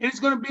 and it's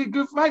going to be a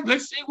good fight.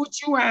 Let's see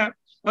what you have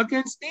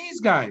against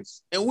these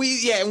guys. And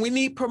we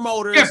need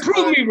promoters. Yeah,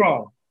 prove me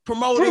wrong.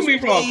 Promoters, prove me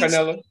wrong,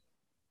 Canelo.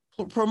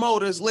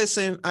 Promoters,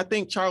 listen. I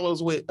think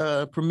Charlo's with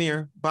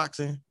Premier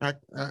Boxing. I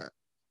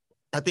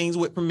think he's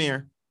with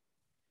Premier.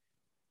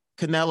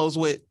 Canelo's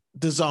with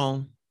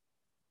DAZN.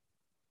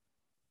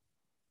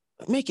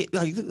 Make it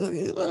like I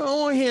don't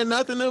want to hear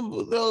nothing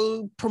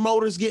of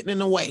promoters getting in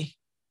the way.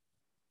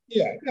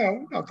 Yeah,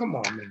 no, come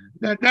on,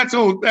 man. That's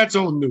old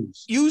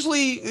news.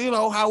 Usually,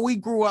 how we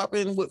grew up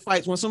in with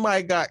fights. When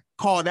somebody got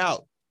called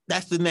out,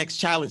 that's the next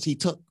challenge he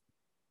took.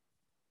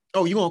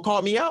 Oh, you gonna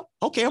call me out?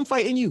 Okay, I'm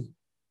fighting you.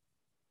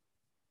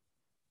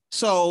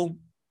 So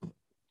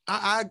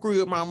I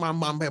agree with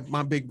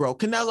my big bro.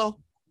 Canelo,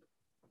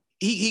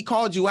 he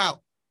called you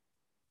out.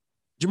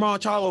 Jermall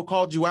Charlo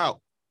called you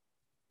out.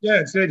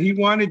 Yeah, said he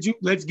wanted you.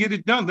 Let's get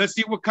it done. Let's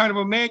see what kind of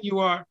a man you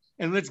are,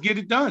 and let's get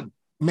it done.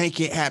 Make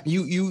it happen.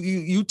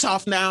 You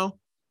tough now.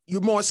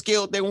 You're more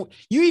skilled than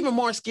you even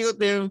more skilled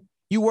than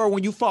you were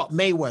when you fought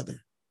Mayweather.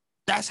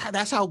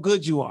 That's how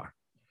good you are.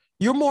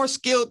 You're more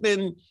skilled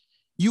than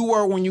you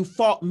were when you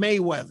fought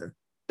Mayweather.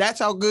 That's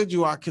how good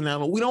you are,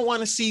 Canelo. We don't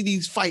want to see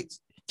these fights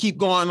keep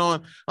going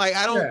on. Like,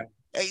 I don't,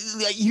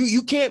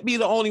 you can't be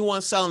the only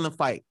one selling the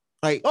fight.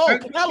 Like, oh,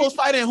 Canelo's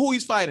fighting, who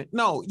he's fighting.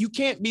 No, you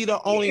can't be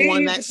the only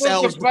one that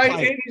sells the fight.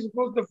 And he's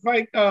supposed to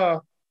fight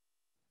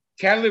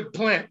Caleb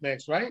Plant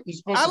next, right? He's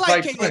supposed I to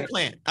like fight Caleb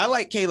Plant. I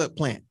like Caleb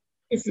Plant.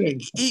 Listen,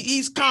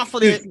 he's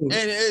confident,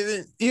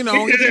 and you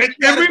know,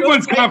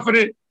 everyone's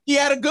confident. He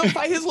had a good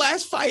fight his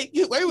last fight.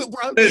 Wait,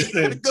 bro. Listen,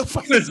 he had a good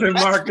fight. Listen,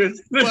 Marcus.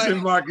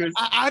 Listen, Marcus.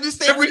 I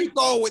understand where you're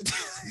going with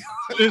this.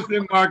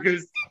 Listen,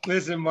 Marcus.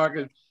 Listen,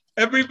 Marcus.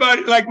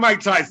 Everybody, like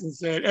Mike Tyson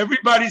said,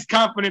 everybody's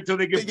confident until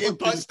they get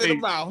punched in the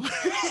mouth.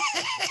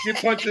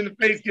 Get punched in the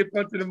face, get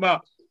punched in the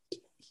mouth.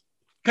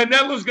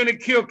 Canelo's going to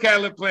kill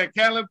Caleb Plant.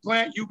 Caleb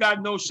Plant, you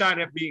got no shot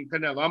at beating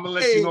Canelo. I'm going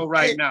to let you know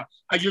right now.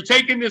 You're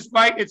taking this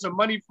fight. It's a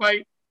money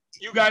fight.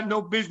 You got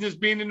no business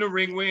being in the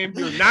ring with him.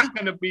 You're not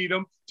going to beat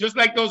him. Just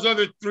like those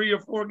other 3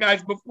 or 4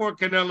 guys before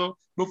Canelo,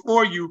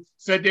 before you,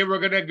 said they were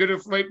going to get a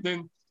fight.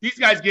 Then these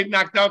guys get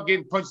knocked out,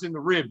 getting punched in the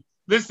rib.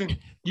 Listen,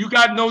 you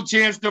got no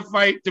chance to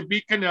fight to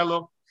beat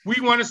Canelo.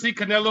 We want to see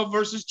Canelo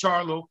versus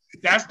Charlo.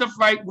 That's the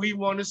fight we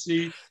want to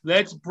see.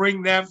 Let's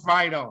bring that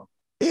fight on.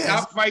 Yes.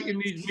 Stop fighting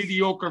these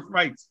mediocre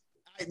fights.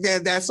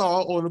 That's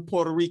all on the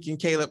Puerto Rican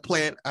Caleb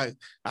Plant.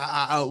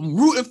 I'm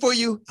rooting for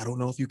you. I don't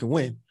know if you can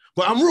win,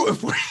 but I'm rooting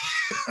for you.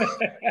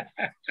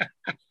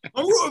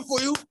 I'm rooting for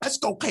you. Let's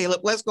go,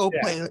 Caleb. Let's go,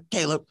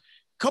 Caleb.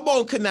 Come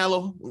on,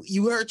 Canelo.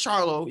 You heard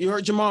Charlo. You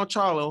heard Jamal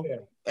Charlo. Yeah.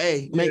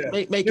 Hey, make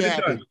it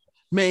happen.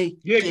 Make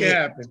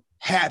it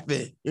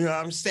happen. You know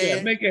what I'm saying?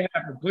 Yeah, make it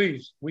happen,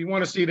 please. We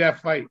want to see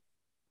that fight.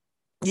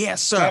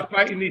 Yes, sir. Stop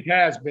fighting these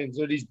has-beens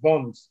or these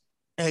bums.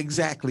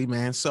 Exactly,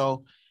 man.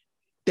 So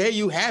there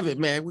you have it,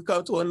 man. We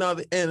come to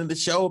another end of the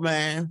show,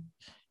 man.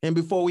 And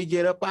before we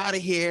get up out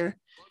of here,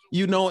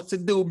 you know what to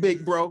do,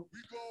 big bro.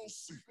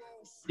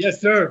 Yes,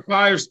 sir.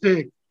 Fire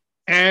Stick.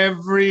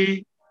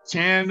 Every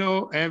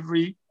channel,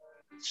 every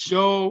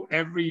show,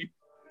 every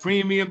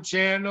premium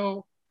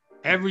channel,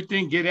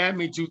 everything. Get at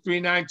me,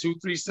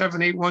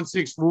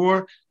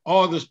 239-237-8164.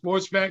 All the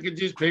sports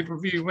packages,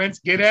 pay-per-view events.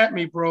 Get at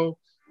me, bro.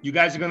 You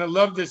guys are going to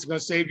love this. It's going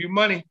to save you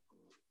money.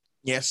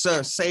 Yes,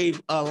 sir. Save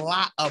a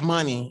lot of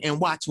money and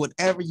watch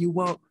whatever you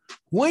want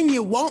when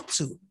you want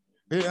to.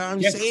 You know what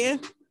I'm saying?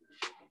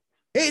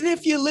 And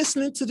if you're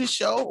listening to the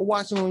show or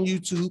watching on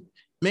YouTube,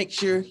 make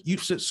sure you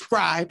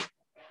subscribe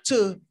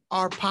to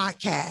our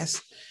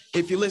podcast.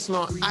 If you listen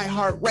on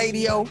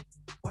iHeartRadio,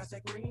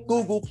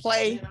 Google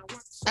Play,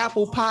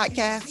 Apple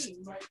Podcasts,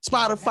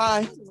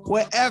 Spotify,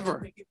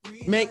 wherever,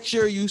 make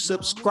sure you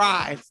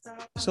subscribe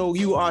so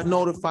you are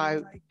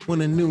notified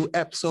when a new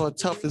episode of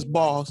Tough as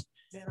Balls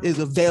is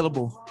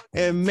available.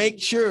 And make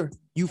sure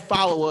you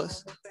follow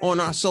us on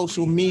our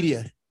social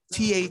media,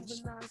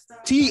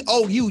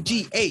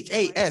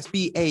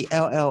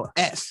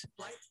 TOUGHASBALLS.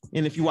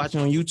 And if you're watching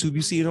on YouTube,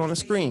 you see it on the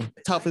screen,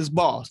 Tough as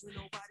Balls.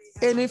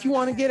 And if you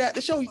want to get at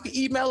the show, you can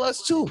email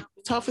us too,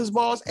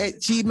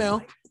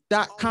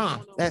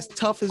 toughasballs@gmail.com. That's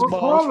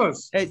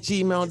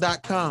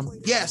toughasballs@gmail.com.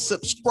 Yes,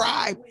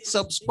 subscribe.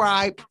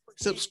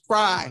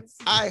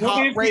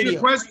 iHeartRadio.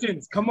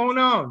 Questions, come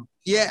on.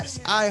 Yes,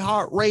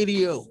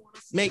 iHeartRadio.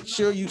 Make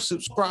sure you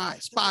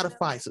subscribe.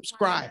 Spotify,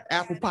 subscribe.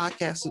 Apple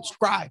Podcasts,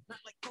 subscribe.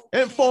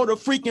 And for the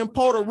freaking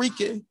Puerto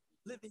Rican,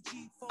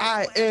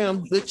 I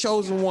am the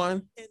chosen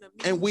one,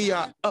 and we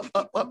are up,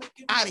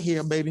 out of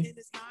here, baby.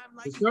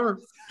 Yes, sir.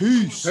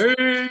 Peace.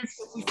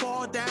 We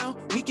fall down,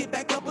 we get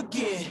back up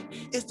again.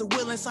 It's the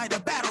will inside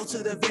the battle to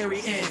the very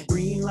end.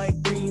 Green light,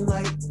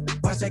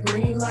 watch that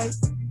green light.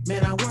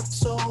 Man, I worked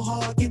so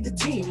hard, get the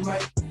team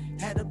right.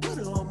 Had to put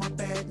it on my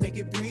back, make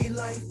it breathe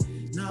life.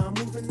 Now I'm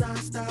moving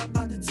non-stop,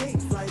 about to take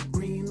flight.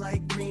 Green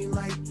light,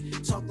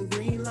 talking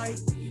green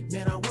light.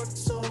 Man, I worked